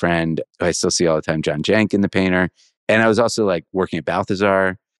another good friend who I still see all the time, John Jankin, the painter. And I was also like working at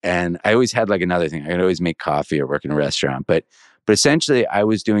Balthazar. And I always had like another thing. I could always make coffee or work in a restaurant. But essentially I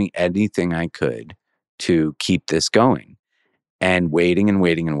was doing anything I could to keep this going and waiting and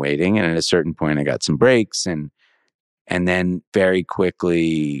waiting and waiting. And at a certain point I got some breaks and then very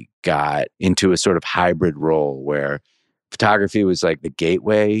quickly got into a sort of hybrid role where photography was like the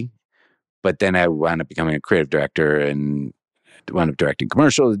gateway. But then I wound up becoming a creative director and wound up directing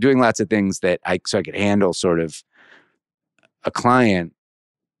commercials, doing lots of things so I could handle sort of a client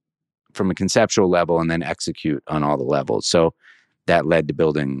from a conceptual level and then execute on all the levels. So that led to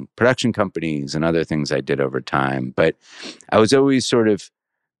building production companies and other things I did over time. But I was always sort of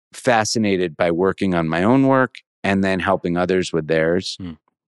fascinated by working on my own work and then helping others with theirs.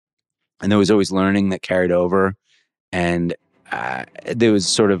 And there was always learning that carried over. And there was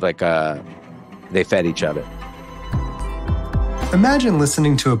sort of like they fed each other. Imagine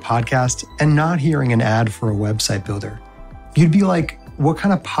listening to a podcast and not hearing an ad for a website builder. You'd be like, what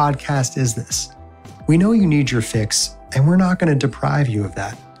kind of podcast is this? We know you need your fix, and we're not going to deprive you of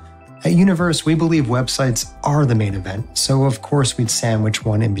that. At Universe, we believe websites are the main event, so of course we'd sandwich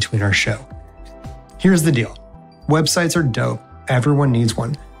one in between our show. Here's the deal. Websites are dope, everyone needs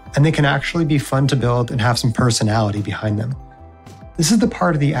one, and they can actually be fun to build and have some personality behind them. This is the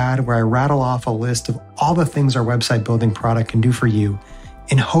part of the ad where I rattle off a list of all the things our website building product can do for you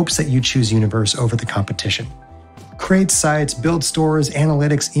in hopes that you choose Universe over the competition. Create sites, build stores,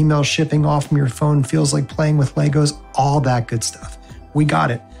 analytics, email shipping off from your phone feels like playing with Legos, all that good stuff. We got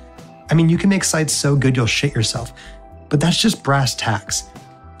it. I mean, you can make sites so good you'll shit yourself, but that's just brass tacks.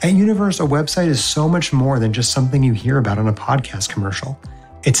 At Universe, a website is so much more than just something you hear about on a podcast commercial.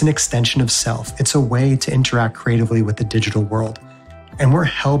 It's an extension of self. It's a way to interact creatively with the digital world. And we're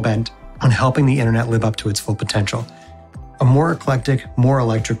hell-bent on helping the internet live up to its full potential. A more eclectic, more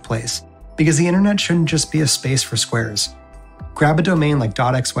electric place. Because the internet shouldn't just be a space for squares. Grab a domain like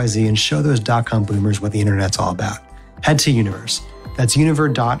 .xyz and show those .com boomers what the internet's all about. Head to Universe. That's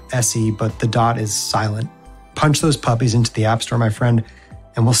univer.se, but the dot is silent. Punch those puppies into the App Store, my friend,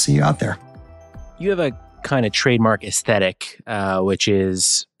 and we'll see you out there. You have a kind of trademark aesthetic, which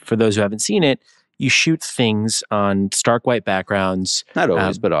is, for those who haven't seen it, you shoot things on stark white backgrounds. Not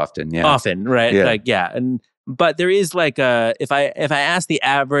always, but often, yeah. Often, right? Yeah. But there is like if I ask the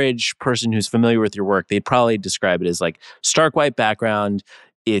average person who's familiar with your work, they'd probably describe it as like stark white background.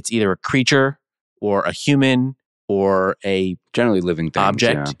 It's either a creature or a human or a generally living things,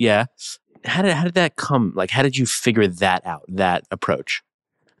 object. Yeah. How did that come? Like, how did you figure that out? That approach?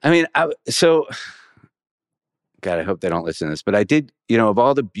 I mean, God, I hope they don't listen to this, but I did, of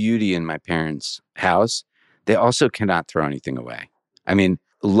all the beauty in my parents' house, they also cannot throw anything away. I mean,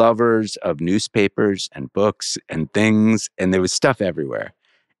 lovers of newspapers and books and things, and there was stuff everywhere.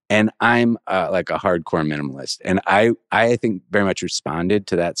 And I'm like a hardcore minimalist. And I think very much responded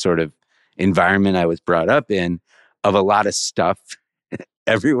to that sort of environment I was brought up in of a lot of stuff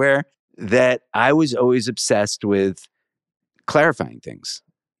everywhere, that I was always obsessed with clarifying things.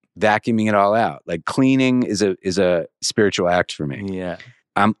 Vacuuming it all out. Like cleaning is a spiritual act for me. Yeah.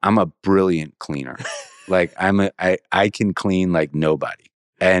 I'm a brilliant cleaner. Like I can clean like nobody.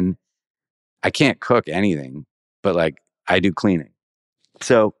 And I can't cook anything, but like I do cleaning.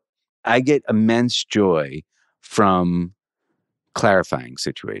 So I get immense joy from clarifying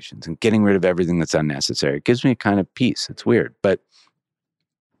situations and getting rid of everything that's unnecessary. It gives me a kind of peace. It's weird, but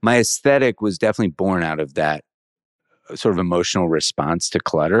my aesthetic was definitely born out of that sort of emotional response to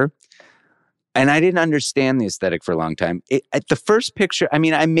clutter. And I didn't understand the aesthetic for a long time. At the first picture, I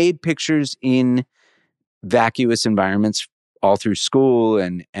mean, I made pictures in vacuous environments all through school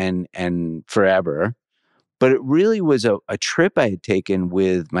and forever. But it really was a trip I had taken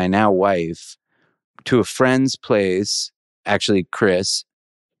with my now wife to a friend's place. Actually, Chris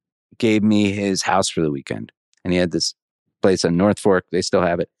gave me his house for the weekend. And he had this place on North Fork. They still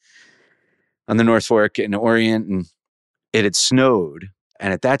have it on the North Fork in Orient. And it had snowed.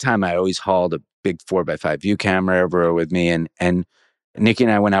 And at that time, I always hauled a big 4x5 view camera everywhere with me. And Nikki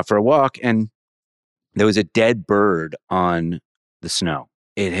and I went out for a walk, and there was a dead bird on the snow.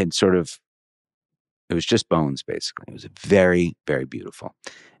 It was just bones, basically. It was very, very beautiful.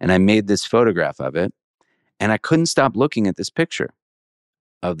 And I made this photograph of it, and I couldn't stop looking at this picture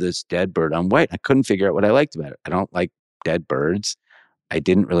of this dead bird on white. I couldn't figure out what I liked about it. I don't like dead birds. I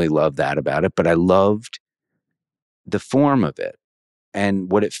didn't really love that about it, but I loved the form of it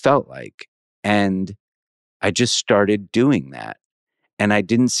and what it felt like. And I just started doing that. And I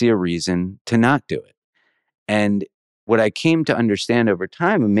didn't see a reason to not do it. And what I came to understand over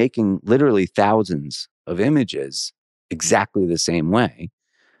time of making literally thousands of images exactly the same way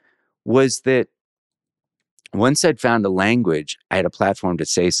was that once I'd found a language, I had a platform to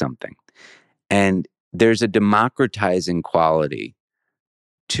say something. And there's a democratizing quality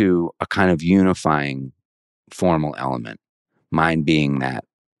to a kind of unifying formal element, mine being that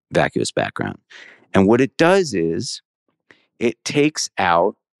vacuous background. And what it does is it takes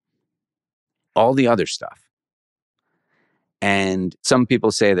out all the other stuff. And some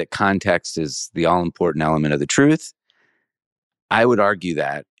people say that context is the all-important element of the truth. I would argue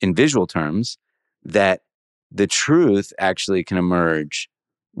that in visual terms, that the truth actually can emerge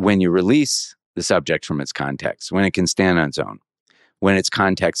when you release the subject from its context, when it can stand on its own. when its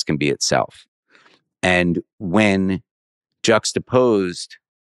context can be itself. And when juxtaposed,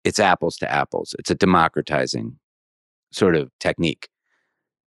 it's apples to apples. It's a democratizing sort of technique.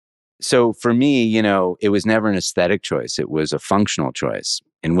 So for me, it was never an aesthetic choice. It was a functional choice.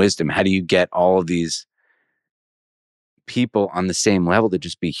 In wisdom, how do you get all of these people on the same level to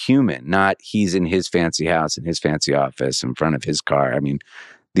just be human, not he's in his fancy house, in his fancy office, in front of his car? I mean,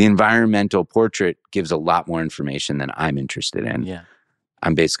 the environmental portrait gives a lot more information than I'm interested in. Yeah.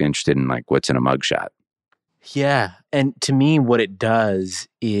 I'm basically interested in like what's in a mugshot. Yeah. And to me, what it does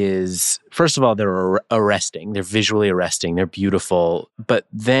is, first of all, they're arresting. They're visually arresting. They're beautiful. But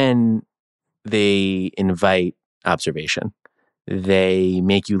then they invite observation. They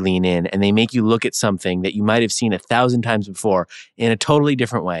make you lean in and they make you look at something that you might have seen 1,000 times before in a totally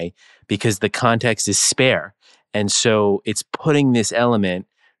different way because the context is spare. And so it's putting this element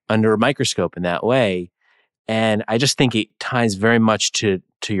under a microscope in that way. And I just think it ties very much to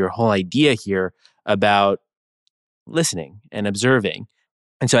your whole idea here about listening and observing.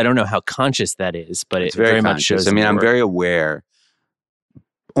 And so I don't know how conscious that is, but It's it very much conscious. shows. I mean, I'm work. very aware,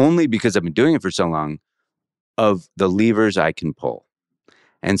 only because I've been doing it for so long, of the levers I can pull.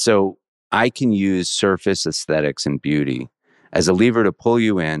 And so I can use surface aesthetics and beauty as a lever to pull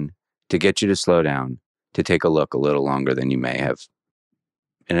you in, to get you to slow down, to take a look a little longer than you may have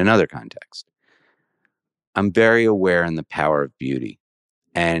in another context. I'm very aware in the power of beauty.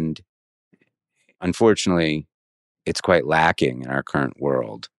 And unfortunately, it's quite lacking in our current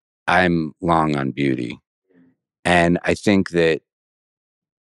world. I'm long on beauty. And I think that,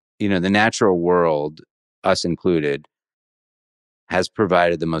 the natural world, us included, has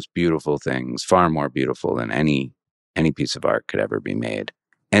provided the most beautiful things, far more beautiful than any piece of art could ever be made.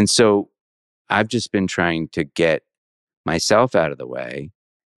 And so I've just been trying to get myself out of the way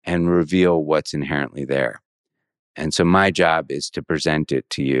and reveal what's inherently there. And so my job is to present it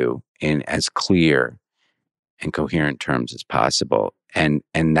to you in as clear and coherent terms as possible. And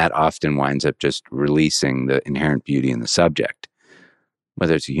that often winds up just releasing the inherent beauty in the subject,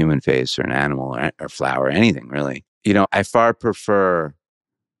 whether it's a human face or an animal or flower, anything really. I far prefer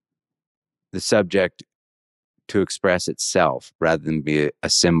the subject to express itself rather than be a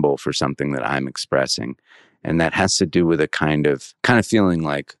symbol for something that I'm expressing. And that has to do with a kind of feeling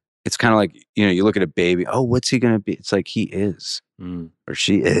like, it's kind of like, you look at a baby, oh, what's he going to be? It's like he is or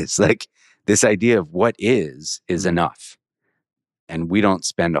she is. Like this idea of what is enough. And we don't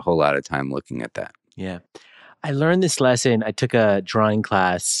spend a whole lot of time looking at that. Yeah. I learned this lesson. I took a drawing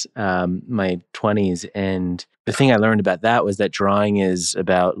class, my 20s, and the thing I learned about that was that drawing is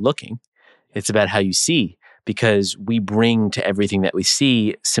about looking. It's about how you see, because we bring to everything that we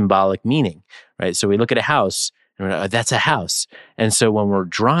see symbolic meaning, right? So we look at a house and we're like, oh, that's a house. And so when we're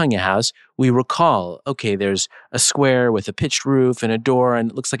drawing a house, we recall, okay, there's a square with a pitched roof and a door,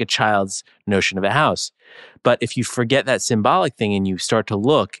 and it looks like a child's notion of a house. But if you forget that symbolic thing and you start to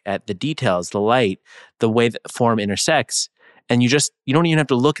look at the details, the light, the way that the form intersects, and you don't even have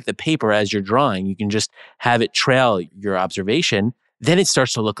to look at the paper as you're drawing, you can just have it trail your observation, then it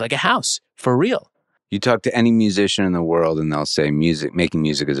starts to look like a house for real. You talk to any musician in the world and they'll say making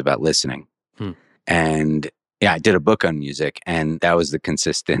music is about listening. And yeah, I did a book on music, and that was the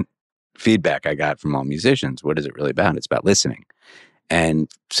consistent feedback I got from all musicians. What is it really about? It's about listening. And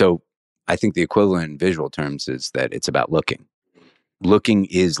so I think the equivalent in visual terms is that it's about looking. Looking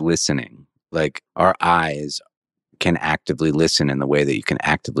is listening. Like our eyes can actively listen in the way that you can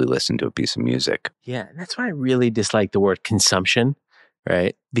actively listen to a piece of music. Yeah, and that's why I really dislike the word consumption,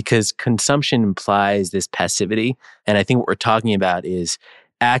 right? Because consumption implies this passivity. And I think what we're talking about is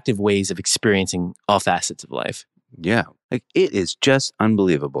active ways of experiencing all facets of life. Yeah. Like it is just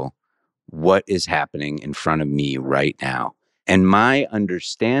unbelievable what is happening in front of me right now. And my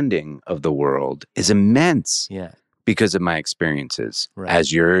understanding of the world is immense because of my experiences,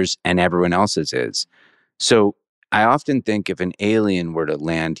 as yours and everyone else's is. So I often think if an alien were to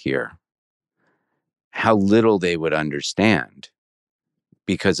land here, how little they would understand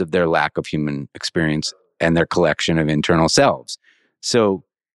because of their lack of human experience and their collection of internal selves. So,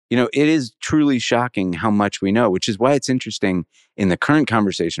 it is truly shocking how much we know, which is why it's interesting in the current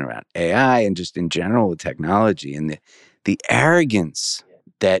conversation around AI and just in general with technology and the arrogance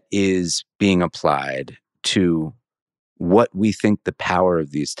that is being applied to what we think the power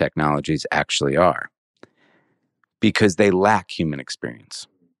of these technologies actually are, because they lack human experience.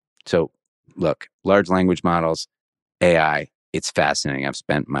 So look, large language models, AI, it's fascinating. I've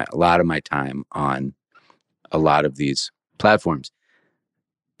spent a lot of my time on a lot of these platforms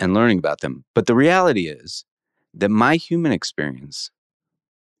and learning about them. But the reality is that my human experience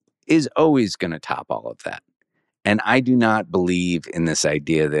is always going to top all of that. And I do not believe in this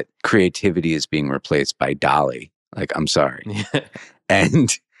idea that creativity is being replaced by Dolly. Like, I'm sorry.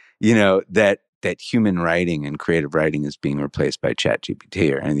 And, that human writing and creative writing is being replaced by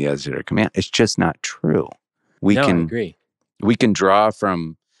ChatGPT or any of the others that are coming out. It's just not true. I agree. We can draw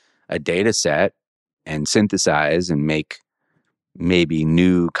from a data set and synthesize and make maybe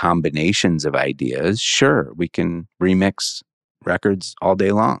new combinations of ideas. Sure, we can remix records all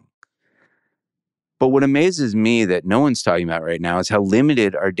day long. But what amazes me that no one's talking about right now is how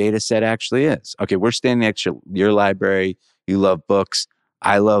limited our data set actually is. Okay, we're standing next to your library. You love books.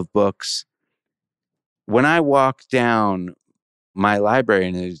 I love books. When I walk down my library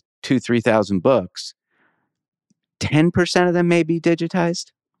and there's 3,000 books, 10% of them may be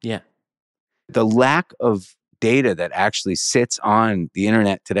digitized. Yeah. The lack of data that actually sits on the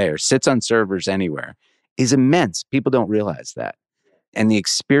internet today or sits on servers anywhere is immense. People don't realize that. And the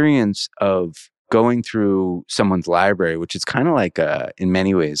experience of going through someone's library, which is kind of like in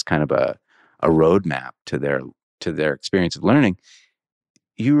many ways, kind of a roadmap to their experience of learning,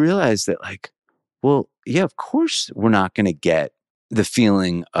 you realize that well, yeah, of course we're not going to get the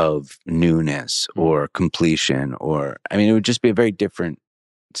feeling of newness or completion it would just be a very different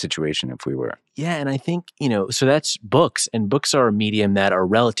situation if we were. Yeah. And I think, so that's books, and books are a medium that are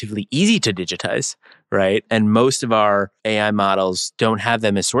relatively easy to digitize, right? And most of our AI models don't have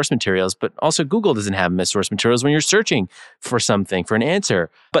them as source materials, but also Google doesn't have them as source materials when you're searching for something, for an answer.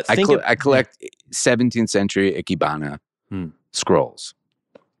 But I collect 17th century Ikebana scrolls.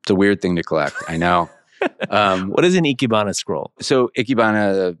 It's a weird thing to collect, I know. What is an Ikebana scroll? So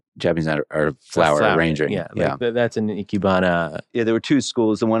Ikebana, Japanese are flower arranging. Yeah, that's an Ikebana. Yeah, there were two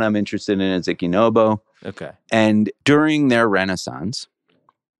schools. The one I'm interested in is Ikenobo. Okay. And during their Renaissance,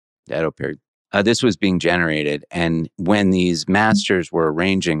 the Edo period, this was being generated. And when these masters were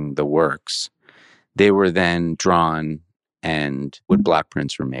arranging the works, they were then drawn and wood block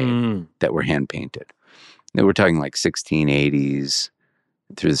prints were made that were hand painted. They were talking like 1680s.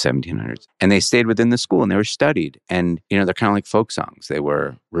 Through the 1700s. And they stayed within the school and they were studied. And, they're kind of like folk songs. They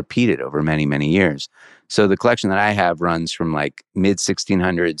were repeated over many, many years. So the collection that I have runs from like mid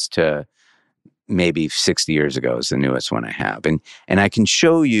 1600s to maybe 60 years ago is the newest one I have. And I can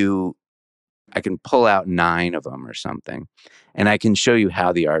show you, I can pull out 9 of them or something. And I can show you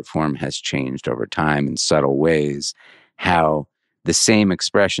how the art form has changed over time in subtle ways, how the same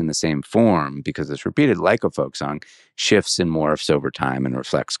expression, the same form, because it's repeated like a folk song, shifts and morphs over time and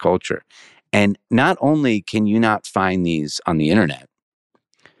reflects culture. And not only can you not find these on the internet,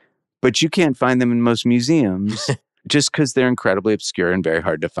 but you can't find them in most museums just because they're incredibly obscure and very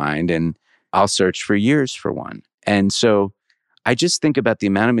hard to find. And I'll search for years for one. And so I just think about the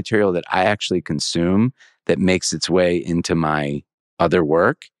amount of material that I actually consume that makes its way into my other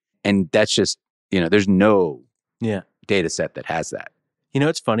work. And that's just, there's no data set that has that.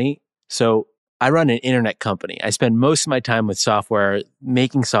 It's funny. So I run an internet company. I spend most of my time with software,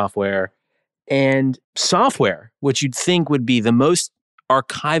 making software, and software, which you'd think would be the most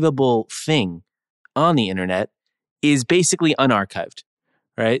archivable thing on the internet, is basically unarchived,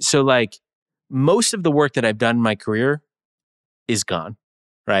 right? So most of the work that I've done in my career is gone,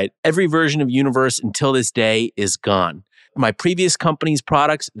 right? Every version of Universe until this day is gone. My previous company's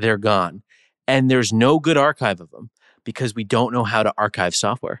products, they're gone. And there's no good archive of them because we don't know how to archive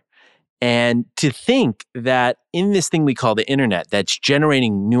software. And to think that in this thing we call the internet that's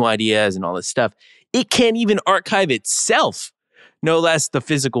generating new ideas and all this stuff, it can't even archive itself, no less the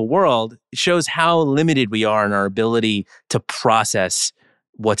physical world, shows how limited we are in our ability to process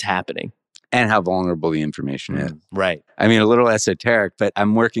what's happening. And how vulnerable the information is. Right. I mean, a little esoteric, but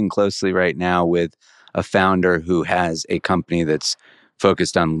I'm working closely right now with a founder who has a company that's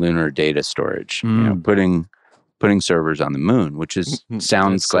focused on lunar data storage, putting servers on the moon, which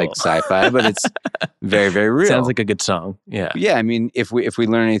sounds cool. Like sci-fi, but it's very, very real. Sounds like a good song. Yeah. Yeah. I mean, if we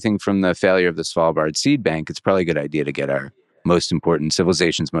learn anything from the failure of the Svalbard seed bank, it's probably a good idea to get our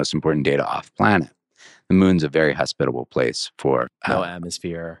civilization's most important data off planet. The moon's a very hospitable place for no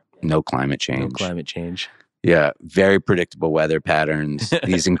atmosphere, no climate change. Yeah. Very predictable weather patterns,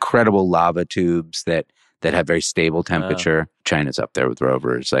 these incredible lava tubes that have very stable temperature. China's up there with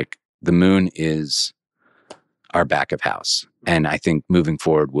rovers. Like the moon is our back of house. And I think moving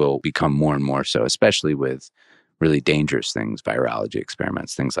forward will become more and more so, especially with really dangerous things, virology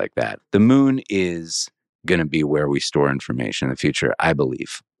experiments, things like that. The moon is going to be where we store information in the future, I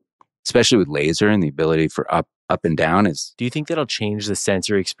believe, especially with laser and the ability for up and down. Do you think that'll change the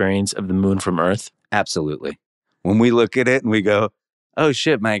sensory experience of the moon from Earth? Absolutely. When we look at it and we go, oh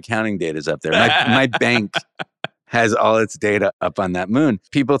shit, my accounting data's up there. My bank has all its data up on that moon.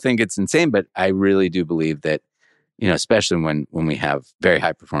 People think it's insane, but I really do believe that especially when we have very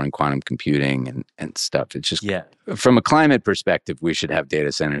high performing quantum computing and stuff. It's just, Yeah. from a climate perspective, we should have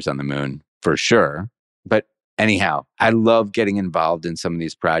data centers on the moon for sure. But anyhow, I love getting involved in some of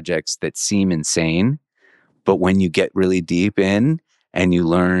these projects that seem insane. But when you get really deep in and you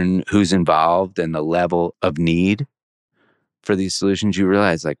learn who's involved and the level of need for these solutions, you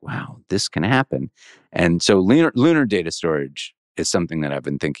realize like, wow, this can happen. And so lunar data storage is something that I've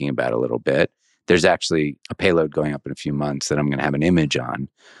been thinking about a little bit. There's actually a payload going up in a few months that I'm going to have an image on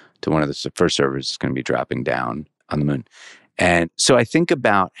to one of the first servers that's going to be dropping down on the moon. And so I think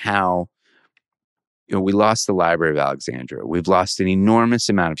about how, we lost the Library of Alexandria. We've lost an enormous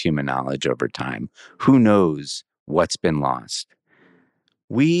amount of human knowledge over time. Who knows what's been lost?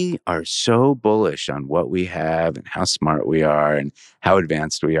 We are so bullish on what we have and how smart we are and how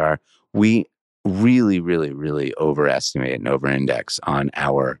advanced we are. We really, really, really overestimate and overindex on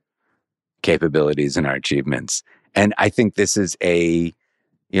our capabilities and our achievements. And I think this is a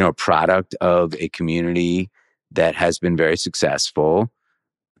product of a community that has been very successful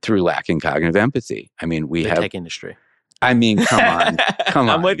through lacking cognitive empathy. I mean, the tech industry. I mean, come on.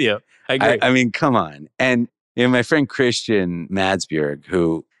 I'm with you. I agree. I mean, come on. And my friend Christian Madsbjerg,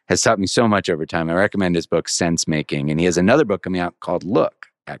 who has taught me so much over time, I recommend his book, Sense Making. And he has another book coming out called Look,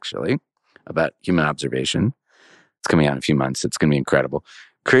 actually, about human observation. It's coming out in a few months. It's going to be incredible.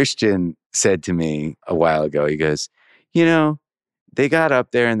 Christian said to me a while ago, he goes, they got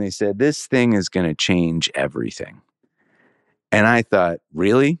up there and they said, this thing is going to change everything. And I thought,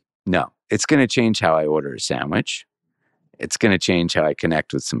 really? No, it's going to change how I order a sandwich. It's going to change how I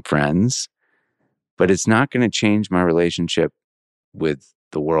connect with some friends, but it's not going to change my relationship with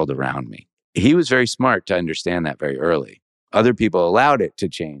the world around me. He was very smart to understand that very early. Other people allowed it to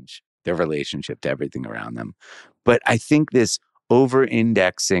change their relationship to everything around them. But I think this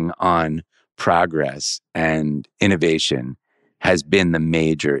over-indexing on progress and innovation has been the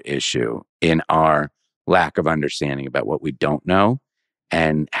major issue in our lack of understanding about what we don't know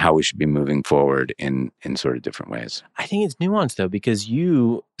and how we should be moving forward in sort of different ways. I think it's nuanced, though, because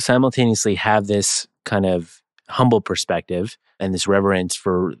you simultaneously have this kind of humble perspective and this reverence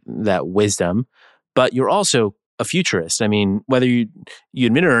for that wisdom, but you're also a futurist. I mean, whether you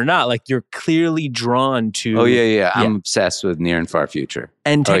admit it or not, like you're clearly drawn to... Oh, yeah. I'm obsessed with near and far future.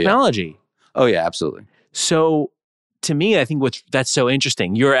 And technology. Oh, yeah, absolutely. So to me, I think that's so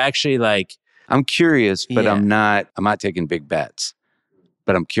interesting. You're actually like... I'm curious, but I'm not taking big bets,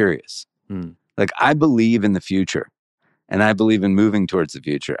 but I'm curious. Like I believe in the future and I believe in moving towards the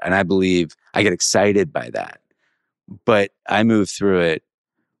future. And I believe I get excited by that, but I move through it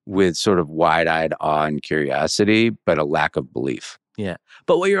with sort of wide-eyed awe and curiosity, but a lack of belief. Yeah.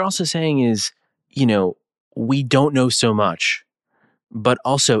 But what you're also saying is, we don't know so much, but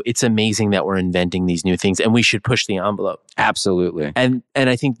also it's amazing that we're inventing these new things and we should push the envelope. Absolutely. And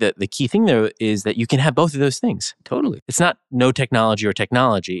I think that the key thing though is that you can have both of those things. Totally. It's not no technology or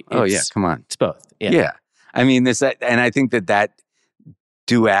technology. Come on. It's both. Yeah. I mean, and I think that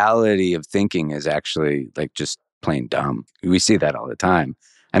duality of thinking is actually like just plain dumb. We see that all the time.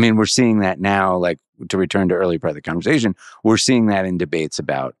 I mean, we're seeing that now, like to return to early part of the conversation, we're seeing that in debates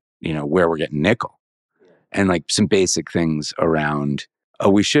about, where we're getting nickel. And like some basic things around,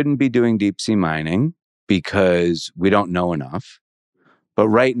 we shouldn't be doing deep sea mining because we don't know enough. But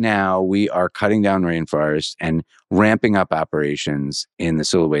right now we are cutting down rainforests and ramping up operations in the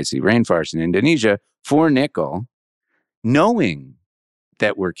Sulawesi rainforest in Indonesia for nickel, knowing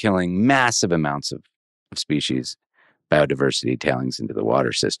that we're killing massive amounts of species, biodiversity, tailings into the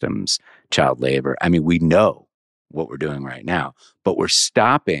water systems, child labor. I mean, we know what we're doing right now, but we're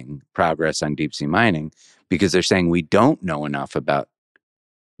stopping progress on deep sea mining because they're saying we don't know enough about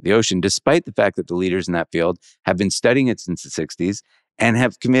the ocean, despite the fact that the leaders in that field have been studying it since the 60s and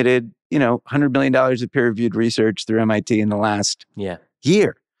have committed, $100 million of peer-reviewed research through MIT in the last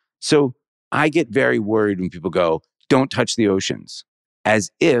year. So I get very worried when people go, don't touch the oceans,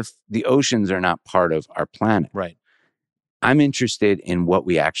 as if the oceans are not part of our planet. Right. I'm interested in what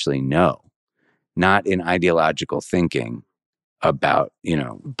we actually know, not in ideological thinking about,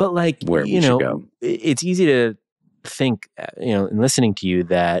 but like, where we should go. It's easy to think, in listening to you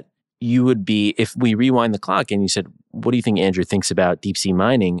that you would be, if we rewind the clock and you said, what do you think Andrew thinks about deep sea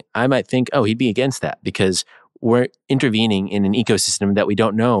mining? I might think, oh, he'd be against that because we're intervening in an ecosystem that we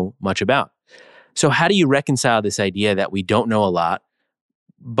don't know much about. So how do you reconcile this idea that we don't know a lot,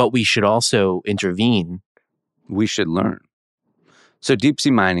 but we should also intervene? We should learn. So deep sea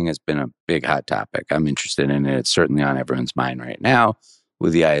mining has been a big hot topic. I'm interested in it. It's certainly on everyone's mind right now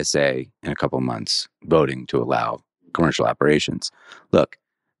with the ISA in a couple months voting to allow commercial operations. Look,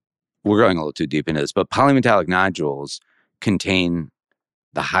 we're going a little too deep into this, but polymetallic nodules contain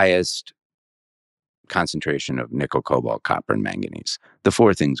the highest concentration of nickel, cobalt, copper, and manganese. The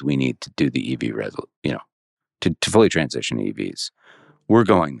four things we need to do the to fully transition to EVs. We're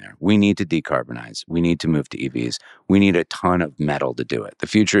going there. We need to decarbonize. We need to move to EVs. We need a ton of metal to do it. The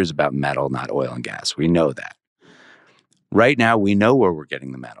future is about metal, not oil and gas. We know that. Right now, we know where we're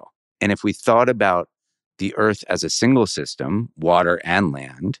getting the metal. And if we thought about the Earth as a single system, water and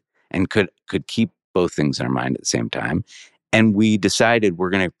land, and could keep both things in our mind at the same time, and we decided we're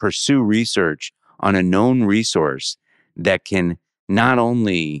going to pursue research on a known resource that can not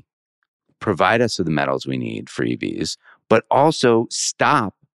only provide us with the metals we need for EVs, but also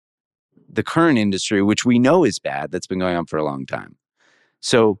stop the current industry, which we know is bad, that's been going on for a long time.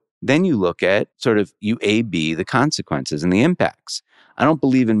 So then you look at sort of you A/B the consequences and the impacts. I don't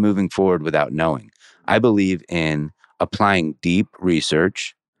believe in moving forward without knowing. I believe in applying deep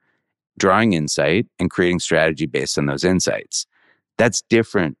research, drawing insight, and creating strategy based on those insights. That's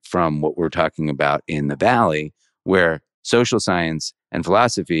different from what we're talking about in the Valley, where social science and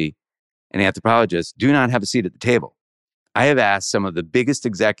philosophy and anthropologists do not have a seat at the table. I have asked some of the biggest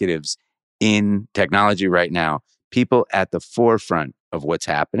executives in technology right now, people at the forefront of what's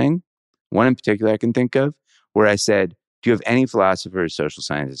happening. One in particular I can think of, where I said, do you have any philosophers, social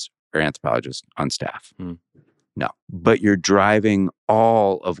scientists, or anthropologists on staff? No. But you're driving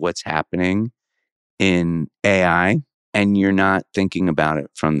all of what's happening in AI, and you're not thinking about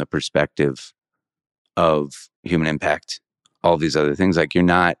it from the perspective of human impact, all these other things. Like you're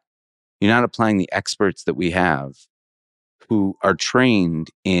not applying the experts that we have who are trained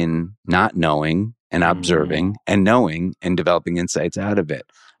in not knowing and observing and knowing and developing insights out of it.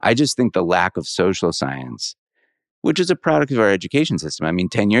 I just think the lack of social science, which is a product of our education system. I mean,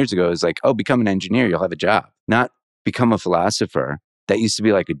 10 years ago, it was like, oh, become an engineer, you'll have a job. Not become a philosopher. That used to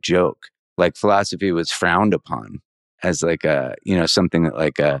be like a joke. Like philosophy was frowned upon as like something that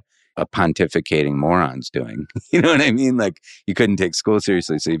like a pontificating moron's doing. You know what I mean? Like you couldn't take school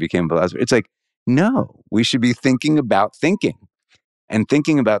seriously, so you became a philosopher. It's like, no, we should be thinking about thinking. And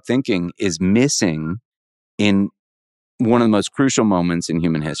thinking about thinking is missing in one of the most crucial moments in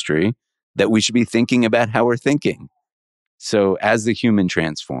human history, that we should be thinking about how we're thinking. So as the human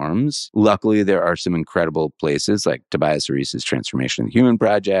transforms, luckily there are some incredible places like Tobias Harris's Transformation of the Human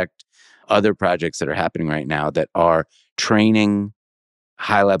Project, other projects that are happening right now that are training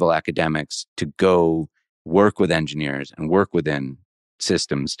high-level academics to go work with engineers and work within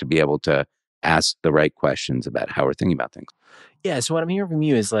systems to be able to ask the right questions about how we're thinking about things. Yeah. So what I'm hearing from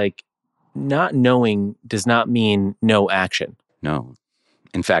you is like, not knowing does not mean no action. No.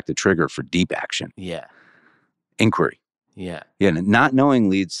 In fact, a trigger for deep action. Yeah. Inquiry. Yeah. Yeah. Not knowing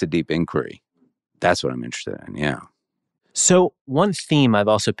leads to deep inquiry. That's what I'm interested in. Yeah. So one theme I've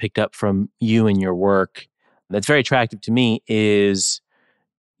also picked up from you and your work that's very attractive to me is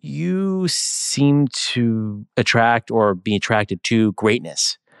you seem to attract or be attracted to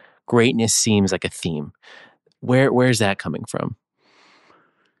greatness. Greatness seems like a theme. Where's that coming from?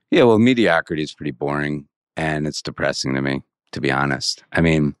 Yeah, well, mediocrity is pretty boring and it's depressing to me, to be honest. I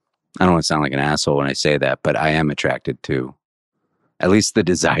mean, I don't want to sound like an asshole when I say that, but I am attracted to at least the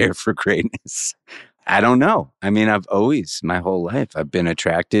desire for greatness. I don't know. I mean, I've always, my whole life, I've been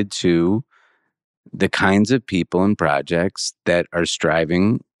attracted to the kinds of people and projects that are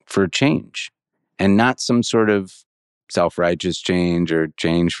striving for change and not some sort of self-righteous change or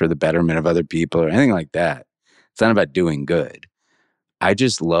change for the betterment of other people or anything like that. It's not about doing good. I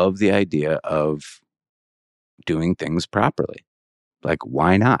just love the idea of doing things properly. Like,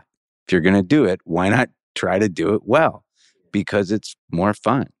 why not? If you're going to do it, why not try to do it well? Because it's more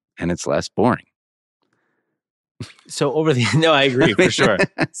fun and it's less boring. So no, I agree for sure.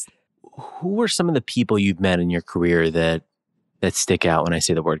 Who are some of the people you've met in your career that stick out when I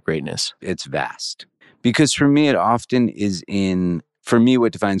say the word greatness? It's vast. Because for me, it often is for me,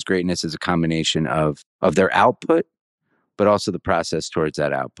 what defines greatness is a combination of their output, but also the process towards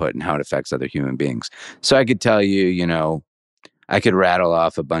that output and how it affects other human beings. So I could tell you, I could rattle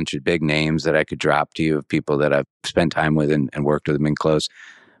off a bunch of big names that I could drop to you of people that I've spent time with and worked with and been close.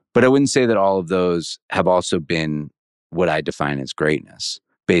 But I wouldn't say that all of those have also been what I define as greatness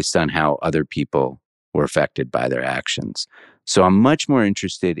based on how other people were affected by their actions. So I'm much more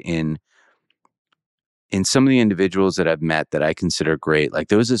interested in some of the individuals that I've met that I consider great. Like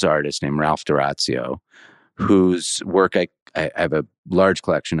there was this artist named Ralph D'Orazio, whose work I have a large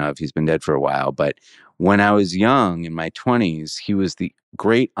collection of. He's been dead for a while, but when I was young in my 20s, he was the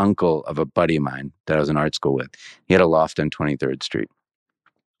great uncle of a buddy of mine that I was in art school with. He had a loft on 23rd Street.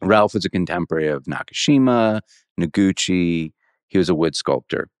 Ralph was a contemporary of Nakashima, Noguchi. He was a wood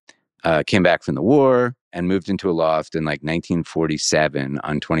sculptor. came back from the war and moved into a loft in like 1947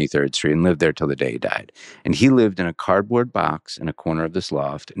 on 23rd Street and lived there till the day he died. And he lived in a cardboard box in a corner of this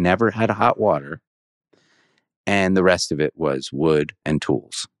loft, never had hot water, and the rest of it was wood and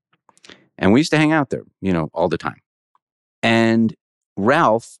tools. And we used to hang out there, all the time. And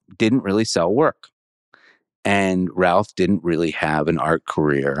Ralph didn't really sell work. And Ralph didn't really have an art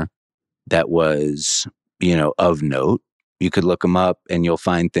career that was, of note. You could look him up and you'll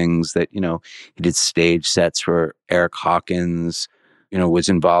find things that, he did stage sets for Eric Hawkins, was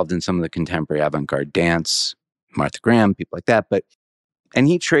involved in some of the contemporary avant-garde dance, Martha Graham, people like that. And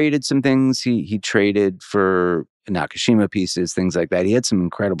he traded some things. He traded for Nakashima pieces, things like that. He had some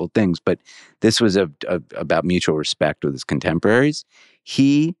incredible things, but this was about mutual respect with his contemporaries.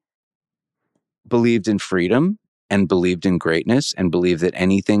 He believed in freedom and believed in greatness and believed that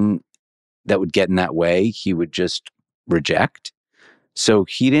anything that would get in that way, he would just reject. So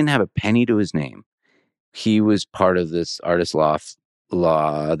he didn't have a penny to his name. He was part of this artist loft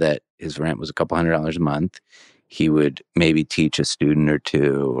law that his rent was a couple $100 a month. He would maybe teach a student or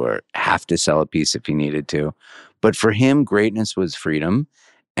two or have to sell a piece if he needed to. But for him, greatness was freedom,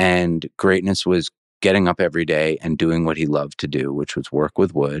 and greatness was getting up every day and doing what he loved to do, which was work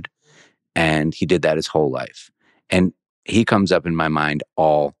with wood. And he did that his whole life. And he comes up in my mind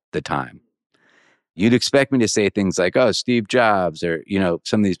all the time. You'd expect me to say things like, oh, Steve Jobs or,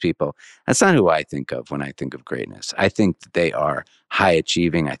 some of these people. That's not who I think of when I think of greatness. I think that they are high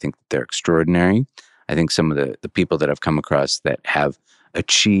achieving. I think that they're extraordinary. I think some of the people that I've come across that have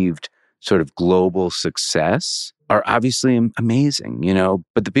achieved sort of global success are obviously amazing,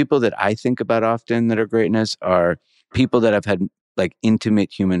 But the people that I think about often that are greatness are people that I've had like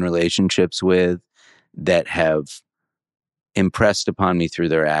intimate human relationships with, that have impressed upon me through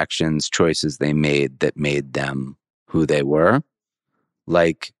their actions, choices they made that made them who they were.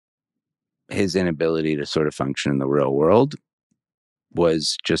 Like his inability to sort of function in the real world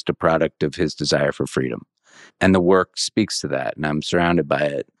was just a product of his desire for freedom. And the work speaks to that. And I'm surrounded by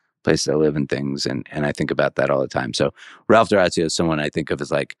it, places I live and things. And I think about that all the time. So Ralph D'Orazio is someone I think of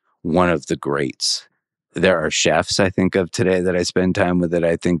as like one of the greats. There are chefs I think of today that I spend time with that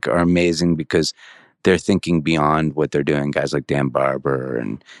I think are amazing because they're thinking beyond what they're doing. Guys like Dan Barber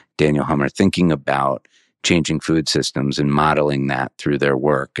and Daniel Hummer thinking about changing food systems and modeling that through their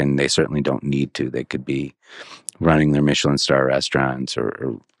work. And they certainly don't need to. They could be running their Michelin star restaurants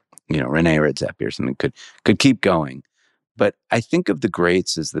or Rene Redzepi or something could keep going. But I think of the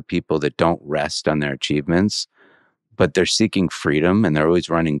greats as the people that don't rest on their achievements, but they're seeking freedom and they're always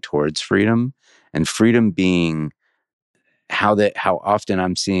running towards freedom. And freedom being how often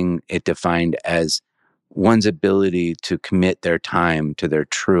I'm seeing it defined as one's ability to commit their time to their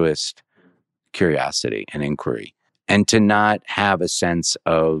truest curiosity and inquiry, and to not have a sense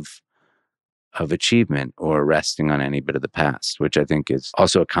of achievement or resting on any bit of the past, which I think is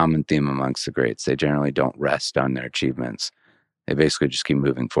also a common theme amongst the greats. They generally don't rest on their achievements. They basically just keep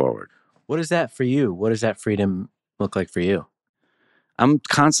moving forward. What is that for you? What does that freedom look like for you? I'm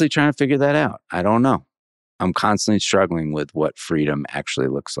constantly trying to figure that out. I don't know. I'm constantly struggling with what freedom actually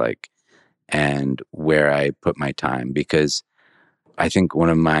looks like and where I put my time, because I think one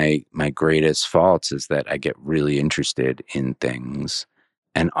of my greatest faults is that I get really interested in things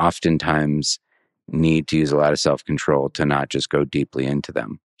and oftentimes need to use a lot of self-control to not just go deeply into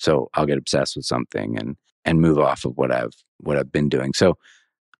them. So I'll get obsessed with something and move off of what I've been doing. So,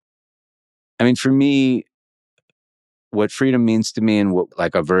 I mean, for me, what freedom means to me and what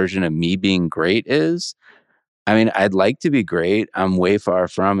like a version of me being great is, I mean, I'd like to be great. I'm way far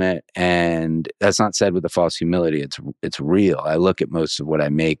from it. And that's not said with a false humility. It's real. I look at most of what I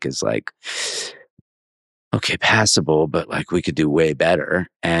make as like, okay, passable, but like we could do way better.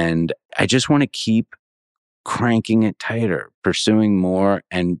 And I just want to keep cranking it tighter, pursuing more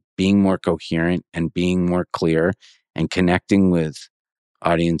and being more coherent and being more clear and connecting with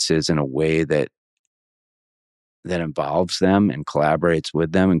audiences in a way that involves them and collaborates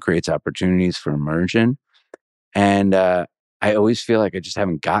with them and creates opportunities for immersion. And I always feel like I just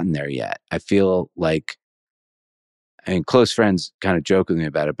haven't gotten there yet. I feel like, I mean, close friends kind of joke with me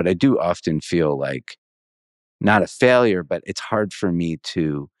about it, but I do often feel like not a failure, but it's hard for me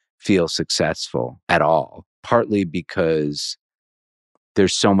to feel successful at all, partly because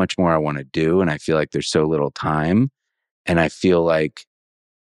there's so much more I want to do. And I feel like there's so little time. And I feel like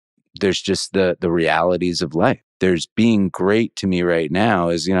there's just the realities of life. There's being great to me right now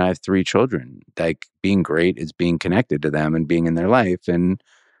is, I have 3 children. Like being great is being connected to them and being in their life and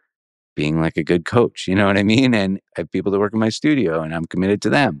being like a good coach. You know what I mean? And I have people that work in my studio and I'm committed to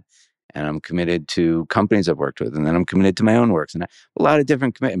them. and I'm committed to companies I've worked with, and then I'm committed to my own works, and a lot of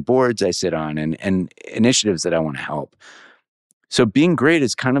different boards I sit on, and initiatives that I want to help. So being great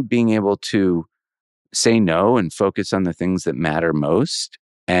is kind of being able to say no and focus on the things that matter most,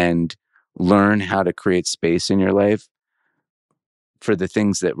 and learn how to create space in your life for the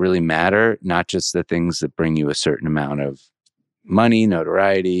things that really matter, not just the things that bring you a certain amount of money,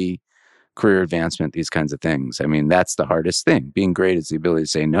 notoriety, career advancement, these kinds of things. I mean, that's the hardest thing. Being great is the ability to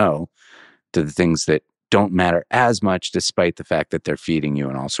say no to the things that don't matter as much, despite the fact that they're feeding you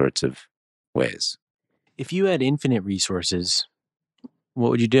in all sorts of ways. If you had infinite resources, what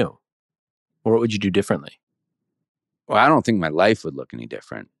would you do? Or what would you do differently? Well, I don't think my life would look any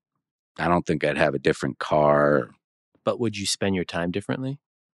different. I don't think I'd have a different car. But would you spend your time differently?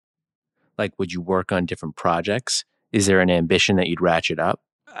 Like, would you work on different projects? Is there an ambition that you'd ratchet up?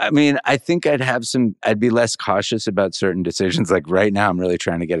 I mean, I think I'd be less cautious about certain decisions. Like right now, I'm really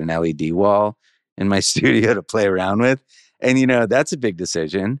trying to get an LED wall in my studio to play around with. And, that's a big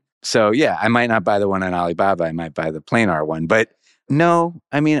decision. So yeah, I might not buy the one on Alibaba. I might buy the planar one. But no,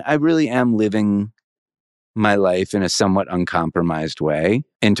 I mean, I really am living my life in a somewhat uncompromised way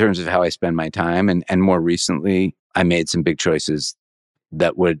in terms of how I spend my time. And more recently, I made some big choices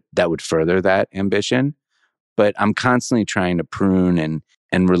that would further that ambition. But I'm constantly trying to prune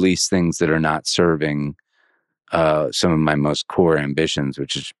and release things that are not serving some of my most core ambitions,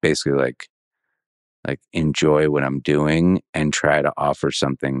 which is basically like enjoy what I'm doing and try to offer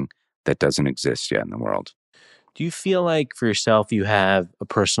something that doesn't exist yet in the world. Do you feel like for yourself you have a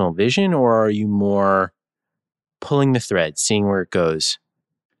personal vision, or are you more pulling the thread, seeing where it goes?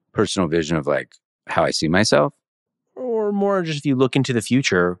 Personal vision of like how I see myself? Or more just if you look into the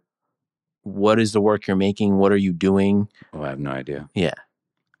future, what is the work you're making? What are you doing? Oh, I have no idea. Yeah.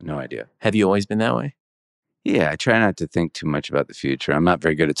 No idea. Have you always been that way? Yeah, I try not to think too much about the future. I'm not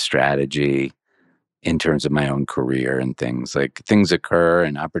very good at strategy in terms of my own career and things. Like things occur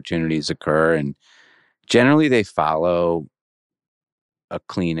and opportunities occur, and generally they follow a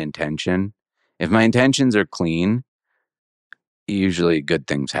clean intention. If my intentions are clean, usually good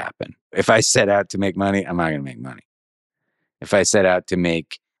things happen. If I set out to make money, I'm not going to make money. If I set out to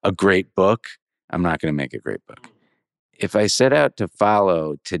make a great book, I'm not going to make a great book. If I set out to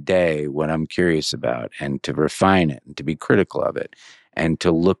follow today what I'm curious about and to refine it and to be critical of it and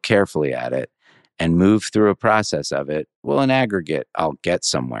to look carefully at it and move through a process of it, well, in aggregate, I'll get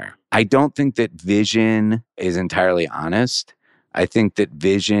somewhere. I don't think that vision is entirely honest. I think that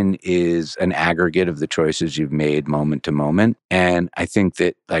vision is an aggregate of the choices you've made moment to moment. And I think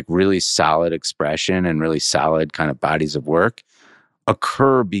that like really solid expression and really solid kind of bodies of work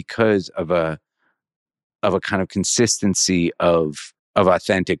occur because of a kind of consistency of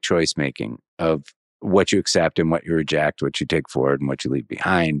authentic choice making, of what you accept and what you reject, what you take forward and what you leave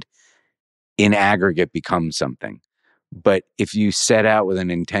behind, in aggregate becomes something. But if you set out with an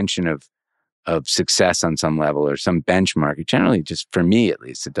intention of success on some level or some benchmark, it generally, just for me at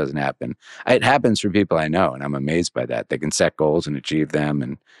least, it doesn't happen. It happens for people I know, and I'm amazed by that. They can set goals and achieve them,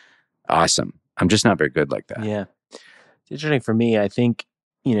 and awesome. I'm just not very good like that. Yeah. It's interesting for me. I think,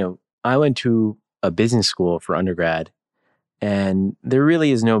 I went to a business school for undergrad, and there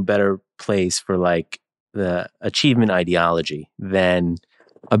really is no better place for like the achievement ideology than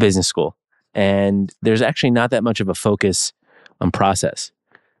a business school. And there's actually not that much of a focus on process.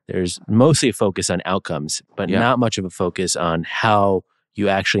 There's mostly a focus on outcomes, but not much of a focus on how you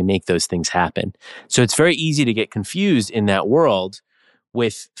actually make those things happen. So it's very easy to get confused in that world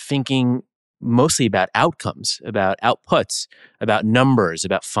with thinking mostly about outcomes, about outputs, about numbers,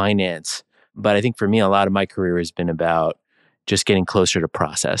 about finance. But I think for me, a lot of my career has been about just getting closer to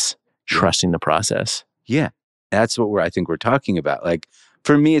process, trusting the process. Yeah, that's what I think we're talking about. Like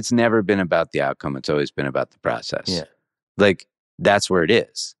for me, it's never been about the outcome. It's always been about the process. Yeah. Like that's where it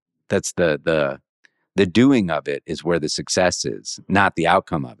is. That's the doing of it is where the success is, not the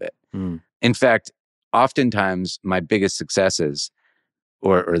outcome of it. In fact, oftentimes my biggest successes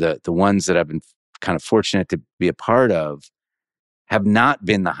or the ones that I've been kind of fortunate to be a part of have not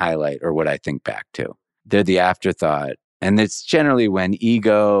been the highlight or what I think back to. They're the afterthought. And it's generally when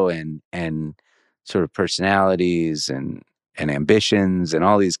ego and sort of personalities and ambitions and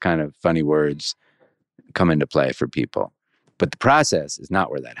all these kind of funny words come into play for people. But the process is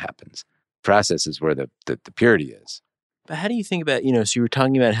not where that happens. Process is where the purity is. But how do you think about, so you were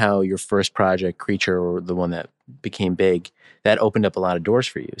talking about how your first project, Creature, or the one that became big, that opened up a lot of doors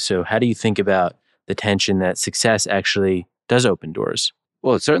for you. So how do you think about the tension that success actually does open doors?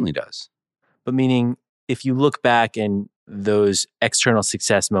 Well, it certainly does. But meaning, if you look back and those external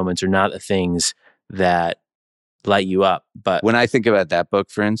success moments are not the things that light you up. But when I think about that book,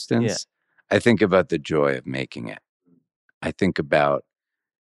 for yeah, instance, I think about the joy of making it. I think about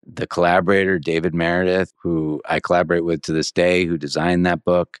the collaborator, David Meredith, who I collaborate with to this day, who designed that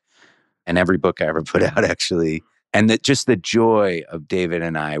book and every book I ever put out, actually. And that just the joy of David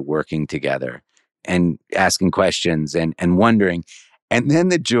and I working together and asking questions and wondering. And then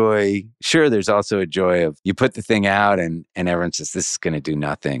the joy, sure, there's also a joy of you put the thing out and everyone says, this is going to do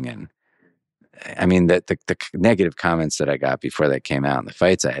nothing. And I mean, the negative comments that I got before that came out and the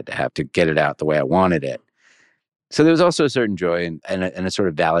fights I had to have to get it out the way I wanted it. So there was also a certain joy and a sort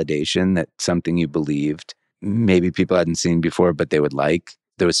of validation that something you believed, maybe people hadn't seen before, but they would like,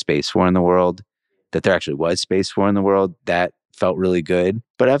 there was space for in the world, that there actually was space for in the world. That felt really good.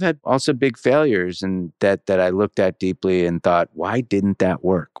 But I've had also big failures and that I looked at deeply and thought, why didn't that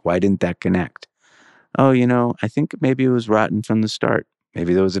work? Why didn't that connect? Oh, I think maybe it was rotten from the start.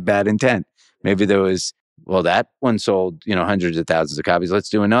 Maybe there was a bad intent. Maybe there was, well, that one sold, hundreds of thousands of copies. Let's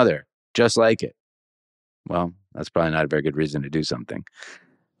do another just like it. Well, that's probably not a very good reason to do something.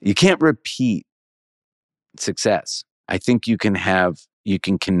 You can't repeat success. I think you can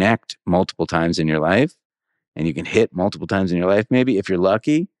connect multiple times in your life and you can hit multiple times in your life, maybe if you're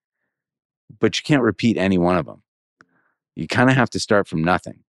lucky, but you can't repeat any one of them. You kind of have to start from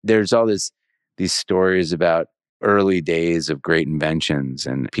nothing. There's all these stories about early days of great inventions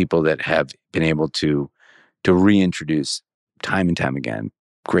and people that have been able to reintroduce time and time again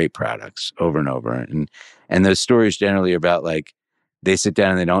great products over and over. And those stories generally are about like, they sit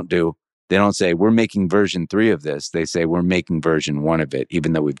down and they don't say, we're making version 3 of this. They say, we're making version 1 of it.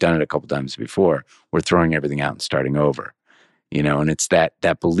 Even though we've done it a couple times before, we're throwing everything out and starting over, and it's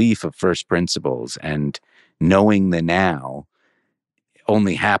that belief of first principles and knowing the now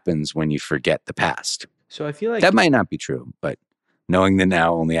only happens when you forget the past. So I feel like that might not be true, but knowing the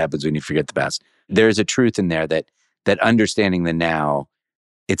now only happens when you forget the past. There's a truth in there that understanding the now,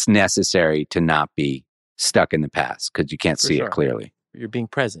 it's necessary to not be stuck in the past because you can't see it clearly. You're being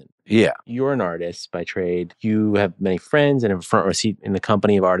present. Yeah. You're an artist by trade. You have many friends and have a front row seat in the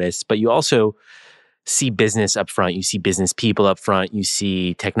company of artists, but you also see business up front. You see business people up front. You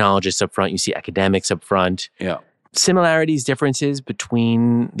see technologists up front. You see academics up front. Yeah. Similarities, differences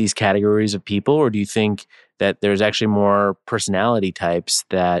between these categories of people, or do you think that there's actually more personality types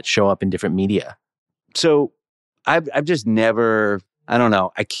that show up in different media? So I've just never, I don't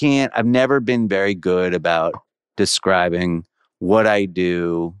know, I've never been very good about describing what I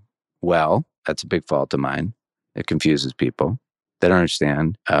do well. That's a big fault of mine. It confuses people. They don't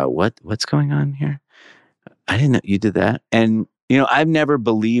understand what's going on here. I didn't know you did that. And I've never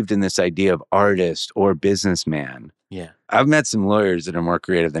believed in this idea of artist or businessman. Yeah. I've met some lawyers that are more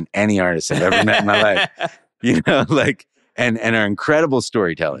creative than any artist I've ever met in my life, and are incredible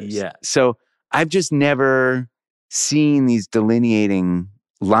storytellers. Yeah. So I've just never seen these delineating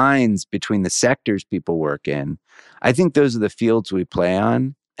lines between the sectors people work in. I think those are the fields we play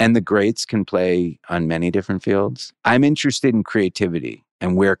on, and the greats can play on many different fields. I'm interested in creativity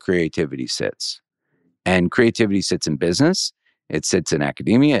and where creativity sits. And creativity sits in business. It sits in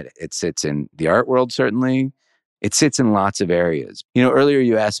academia. It sits in the art world, certainly. It sits in lots of areas. Earlier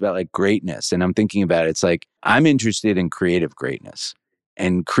you asked about like greatness, and I'm thinking about it. It's like, I'm interested in creative greatness.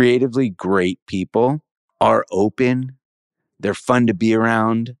 And creatively great people are open. They're fun to be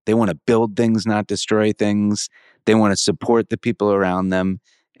around. They want to build things, not destroy things. They want to support the people around them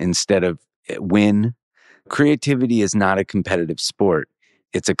instead of win. Creativity is not a competitive sport.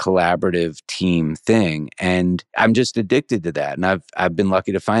 It's a collaborative team thing. And I'm just addicted to that. And I've been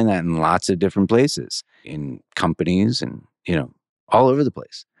lucky to find that in lots of different places, in companies and, all over the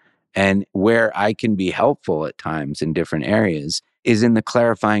place. And where I can be helpful at times in different areas is in the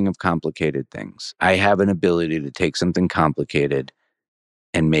clarifying of complicated things. I have an ability to take something complicated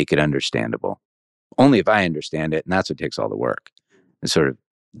and make it understandable. Only if I understand it. And that's what takes all the work. It's sort of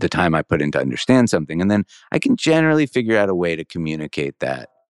the time I put in to understand something. And then I can generally figure out a way to communicate that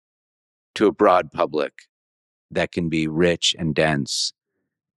to a broad public that can be rich and dense,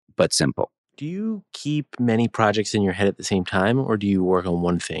 but simple. Do you keep many projects in your head at the same time, or do you work on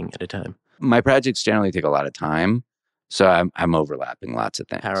one thing at a time? My projects generally take a lot of time. So I'm overlapping lots of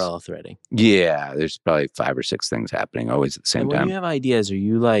things. Parallel threading. Yeah, there's probably 5 or 6 things happening always at the same time. When time. you have ideas, are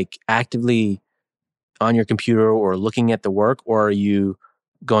you like actively on your computer or looking at the work, or are you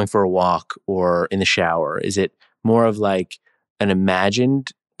going for a walk or in the shower? Is it more of like an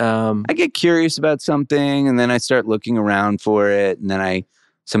imagined? I get curious about something and then I start looking around for it. And then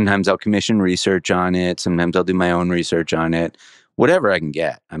sometimes I'll commission research on it. Sometimes I'll do my own research on it, whatever I can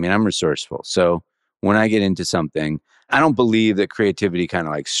get. I mean, I'm resourceful. So when I get into something, I don't believe that creativity kind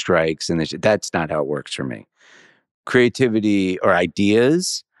of like strikes and that's not how it works for me. creativity or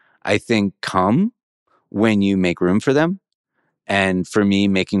ideas, I think, come when you make room for them. And for me,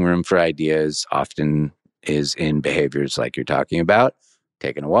 making room for ideas often is in behaviors like you're talking about.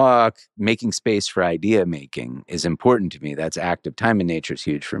 Taking a walk, making space for idea making is important to me. That's active time in nature is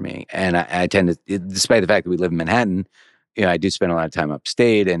huge for me. And I tend to, despite the fact that we live in Manhattan, I do spend a lot of time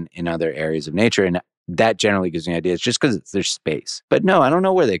upstate and in other areas of nature. And that generally gives me ideas just because there's space. But no, I don't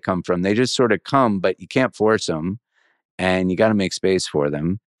know where they come from. They just sort of come, but you can't force them. And you got to make space for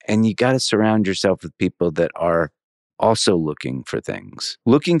them. And you got to surround yourself with people that are also looking for things.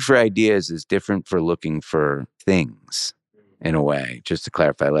 Looking for ideas is different for looking for things in a way, just to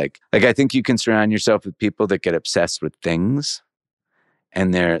clarify. Like I think you can surround yourself with people that get obsessed with things.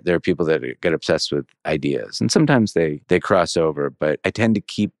 And there are people that get obsessed with ideas. And sometimes they cross over, but I tend to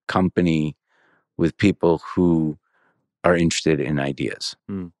keep company with people who are interested in ideas.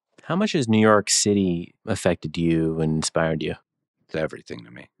 How much has New York City affected you and inspired you? It's everything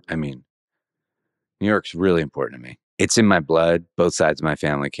to me. I mean, New York's really important to me. It's in my blood. Both sides of my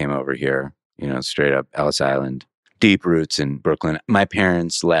family came over here, straight up Ellis Island. Deep roots in Brooklyn. My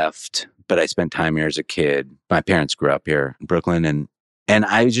parents left, but I spent time here as a kid. My parents grew up here in Brooklyn, and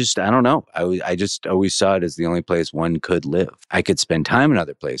I don't know. I just always saw it as the only place one could live. I could spend time in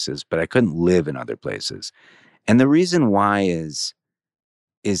other places, but I couldn't live in other places. And the reason why is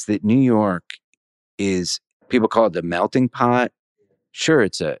that New York is, people call it the melting pot. Sure,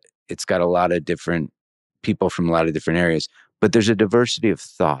 it's got a lot of different people from a lot of different areas, but there's a diversity of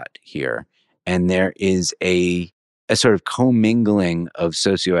thought here. And there is a sort of commingling of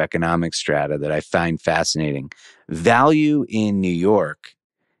socioeconomic strata that I find fascinating. Value in New York,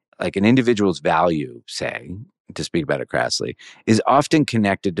 like an individual's value, say, to speak about it crassly, is often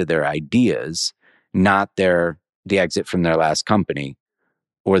connected to their ideas, not the exit from their last company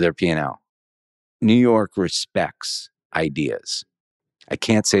or their P&L. New York respects ideas. I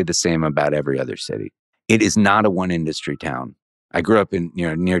can't say the same about every other city. It is not a one industry town. I grew up in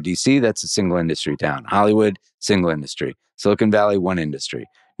near DC. That's a single industry town. Hollywood, single industry. Silicon Valley, one industry.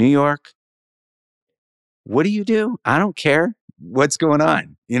 New York, what do you do? I don't care what's going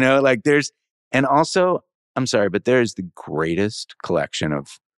on. And also, I'm sorry, but there's the greatest collection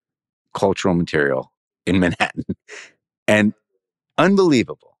of cultural material in Manhattan and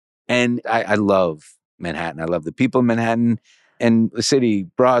unbelievable. And I love Manhattan. I love the people in Manhattan and the city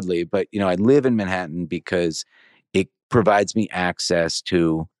broadly, but I live in Manhattan because it provides me access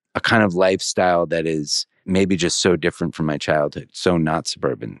to a kind of lifestyle that is maybe just so different from my childhood, so not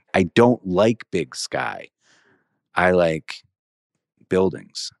suburban. I don't like big sky. I like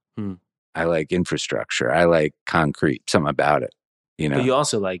buildings. I like infrastructure. I like concrete, something about it, But you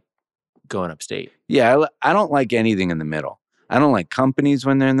also like going upstate. Yeah, I don't like anything in the middle. I don't like companies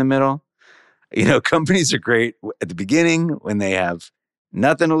when they're in the middle. Companies are great at the beginning when they have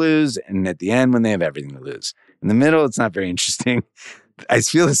nothing to lose, and at the end when they have everything to lose. In the middle, it's not very interesting. I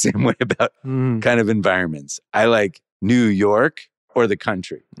feel the same way about kind of environments. I like New York or the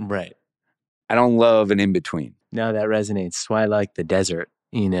country. Right. I don't love an in-between. No, that resonates. That's why I like the desert,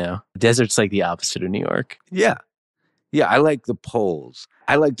 Desert's like the opposite of New York. Yeah. Yeah, I like the poles.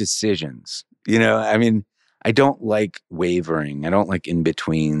 I like decisions. I don't like wavering. I don't like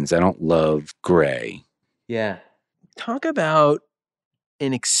in-betweens. I don't love gray. Yeah. Talk about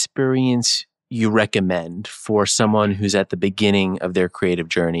an experience you recommend for someone who's at the beginning of their creative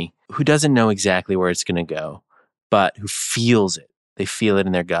journey, who doesn't know exactly where it's going to go, but who feels it. They feel it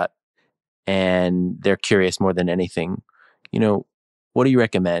in their gut and they're curious more than anything. What do you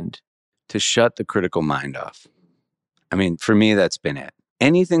recommend? To shut the critical mind off. I mean, for me, that's been it.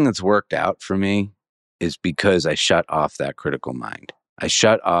 Anything that's worked out for me is because I shut off that critical mind. I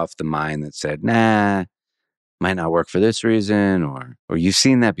shut off the mind that said, nah, might not work for this reason, or you've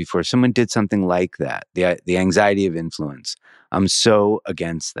seen that before. Someone did something like that. The anxiety of influence. I'm so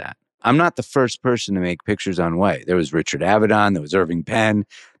against that. I'm not the first person to make pictures on white. There was Richard Avedon. There was Irving Penn.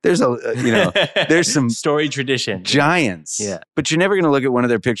 There's there's some story tradition giants. Yeah. But you're never going to look at one of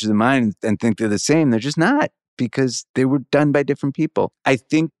their pictures of mine and think they're the same. They're just not, because they were done by different people. I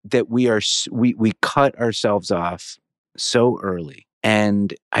think that we cut ourselves off so early.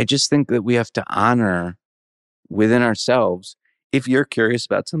 And I just think that we have to honor within ourselves, if you're curious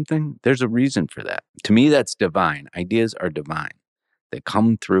about something, there's a reason for that. To me, that's divine. Ideas are divine. They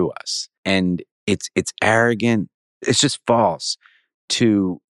come through us. And it's arrogant. It's just false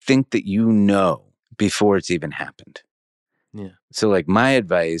to think that before it's even happened. Yeah. So my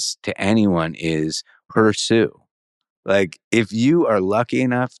advice to anyone is pursue. If you are lucky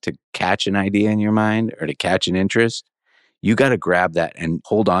enough to catch an idea in your mind or to catch an interest, you got to grab that and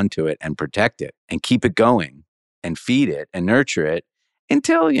hold on to it and protect it and keep it going. and feed it and nurture it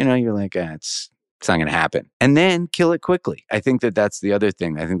until, you're like, it's not going to happen. And then kill it quickly. I think that that's the other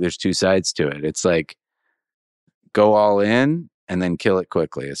thing. I think there's two sides to it. It's like, go all in and then kill it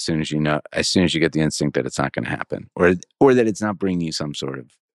quickly as soon as you get the instinct that it's not going to happen or that it's not bringing you some sort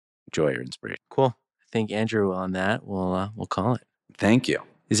of joy or inspiration. Cool. I think, Andrew, on that, we'll call it. Thank you.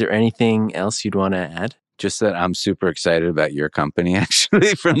 Is there anything else you'd want to add? Just that I'm super excited about your company,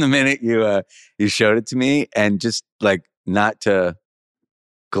 actually, from the minute you showed it to me, and just like, not to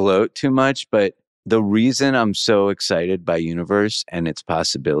gloat too much, but the reason I'm so excited by Universe and its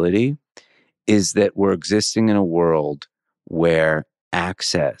possibility is that we're existing in a world where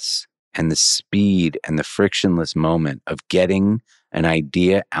access and the speed and the frictionless moment of getting an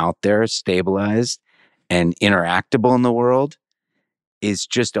idea out there, stabilized and interactable in the world, is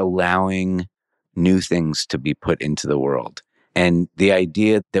just allowing new things to be put into the world. And the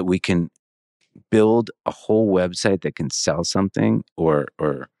idea that we can build a whole website that can sell something or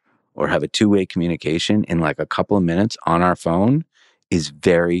have a two-way communication in like a couple of minutes on our phone is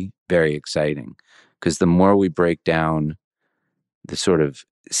very, very exciting. Because the more we break down the sort of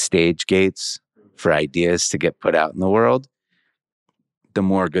stage gates for ideas to get put out in the world, the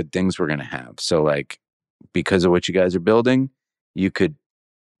more good things we're going to have. So like, because of what you guys are building, you could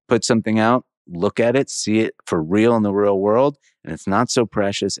put something out, look at it, see it for real in the real world, and it's not so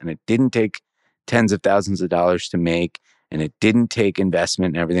precious, and it didn't take tens of thousands of dollars to make, and it didn't take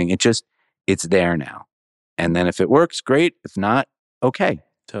investment and everything. It's there now. And then if it works, great. If not, okay.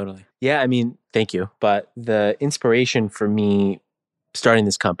 Totally. Yeah, I mean, thank you. But the inspiration for me starting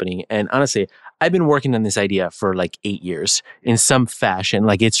this company, and honestly, I've been working on this idea for like 8 years in some fashion.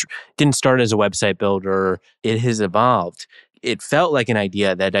 Like, it didn't start as a website builder. It has evolved. It felt like an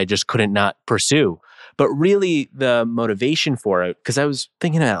idea that I just couldn't not pursue. But really the motivation for it, because I was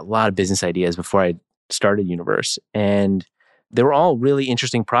thinking about a lot of business ideas before I started Universe, and they were all really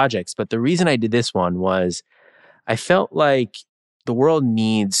interesting projects. But the reason I did this one was I felt like the world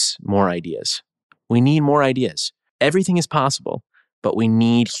needs more ideas. We need more ideas. Everything is possible, but we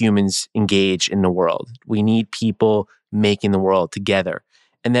need humans engaged in the world. We need people making the world together.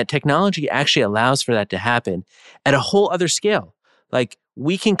 And that technology actually allows for that to happen at a whole other scale. Like,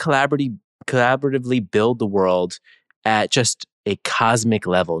 we can collaboratively build the world at just a cosmic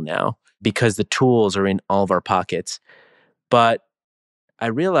level now because the tools are in all of our pockets. But I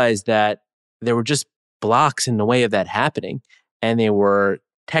realized that there were just blocks in the way of that happening. And they were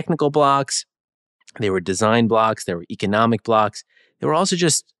technical blocks, they were design blocks, they were economic blocks. They were also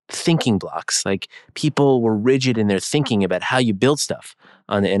just thinking blocks. Like, people were rigid in their thinking about how you build stuff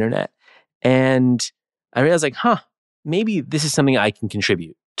on the internet. And I realized, like, maybe this is something I can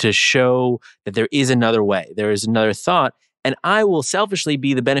contribute to show that there is another way, there is another thought, and I will selfishly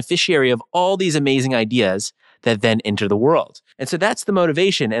be the beneficiary of all these amazing ideas that then enter the world. And so that's the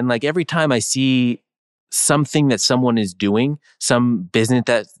motivation. And like, every time I see something that someone is doing, some business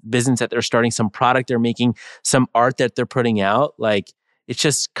that they're starting, some product they're making, some art that they're putting out, like, it's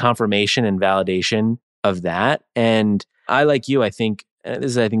just confirmation and validation of that. And I, like you, I think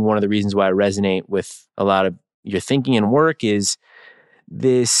this is, one of the reasons why I resonate with a lot of your thinking and work is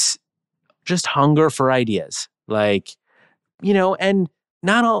this just hunger for ideas. Like, and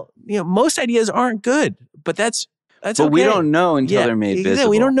not all, most ideas aren't good, but that's but okay. We don't know until they're made visible.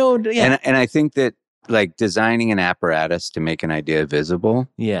 We don't know. Yeah. And I think that, like, designing an apparatus to make an idea visible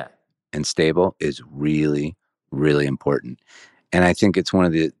and stable is really, really important. And I think it's one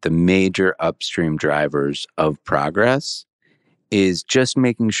of the major upstream drivers of progress is just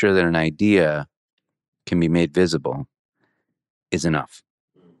making sure that an idea can be made visible is enough.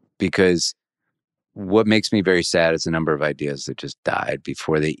 Because what makes me very sad is the number of ideas that just died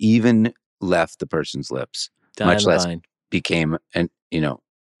before they even left the person's lips, much less became an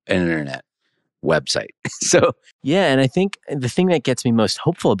internet website. So yeah, and I think the thing that gets me most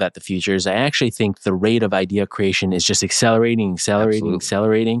hopeful about the future is I actually think the rate of idea creation is just accelerating.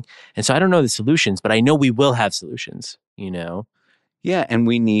 And so I don't know the solutions, but I know we will have solutions, Yeah, and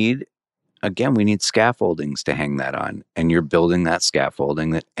we need scaffoldings to hang that on. And you're building that scaffolding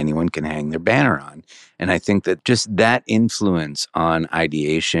that anyone can hang their banner on. And I think that just that influence on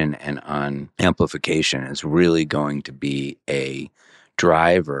ideation and on amplification is really going to be a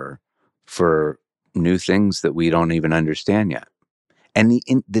driver for new things that we don't even understand yet. And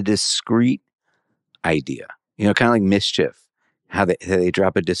the discrete idea, kind of like mischief, how they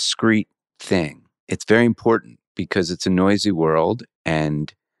drop a discrete thing. It's very important because it's a noisy world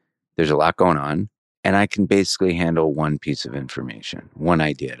and there's a lot going on. And I can basically handle one piece of information, one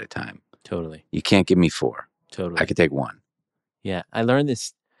idea at a time. Totally. You can't give me 4. Totally. I could take 1. Yeah. I learned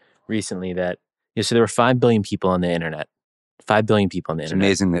this recently that Yeah, so there were 5 billion people on the internet. 5 billion people on the It's internet.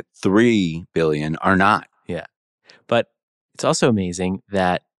 amazing that 3 billion are not. Yeah. But it's also amazing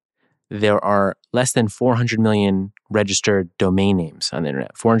that there are less than 400 million registered domain names on the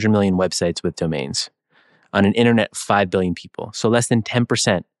internet, 400 million websites with domains on an internet of 5 billion people. So less than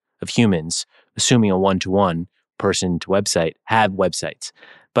 10% of humans, assuming a one-to-one person to website, have websites.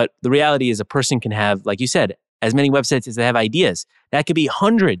 But the reality is a person can have, like you said, as many websites as they have ideas. That could be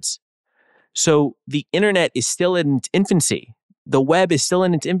hundreds. So the internet is still in its infancy. The web is still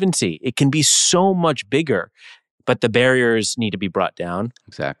in its infancy. It can be so much bigger, but the barriers need to be brought down.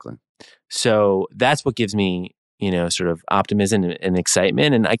 Exactly. So that's what gives me, sort of optimism and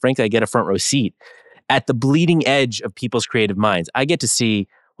excitement. And frankly, I get a front row seat at the bleeding edge of people's creative minds. I get to see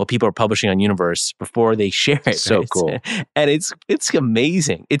what people are publishing on Universe before they share it. So right? cool. And it's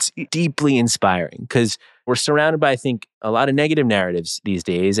amazing. It's deeply inspiring because we're surrounded by, I think, a lot of negative narratives these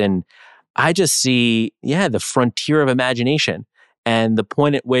days. And I just see, the frontier of imagination and the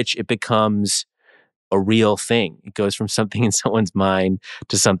point at which it becomes a real thing. It goes from something in someone's mind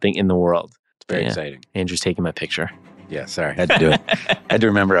to something in the world. It's very exciting. Andrew's taking my picture. Yeah, sorry. Had to do it. Had to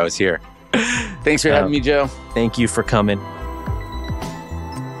remember I was here. Thanks for having me, Joe. Thank you for coming.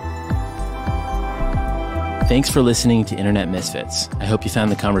 Thanks for listening to Internet Misfits. I hope you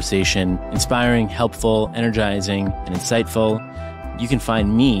found the conversation inspiring, helpful, energizing, and insightful. You can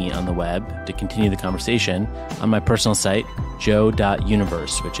find me on the web to continue the conversation on my personal site,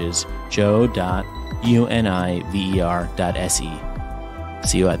 joe.universe, which is joe.univer.se.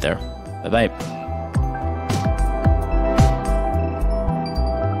 See you out there. Bye-bye.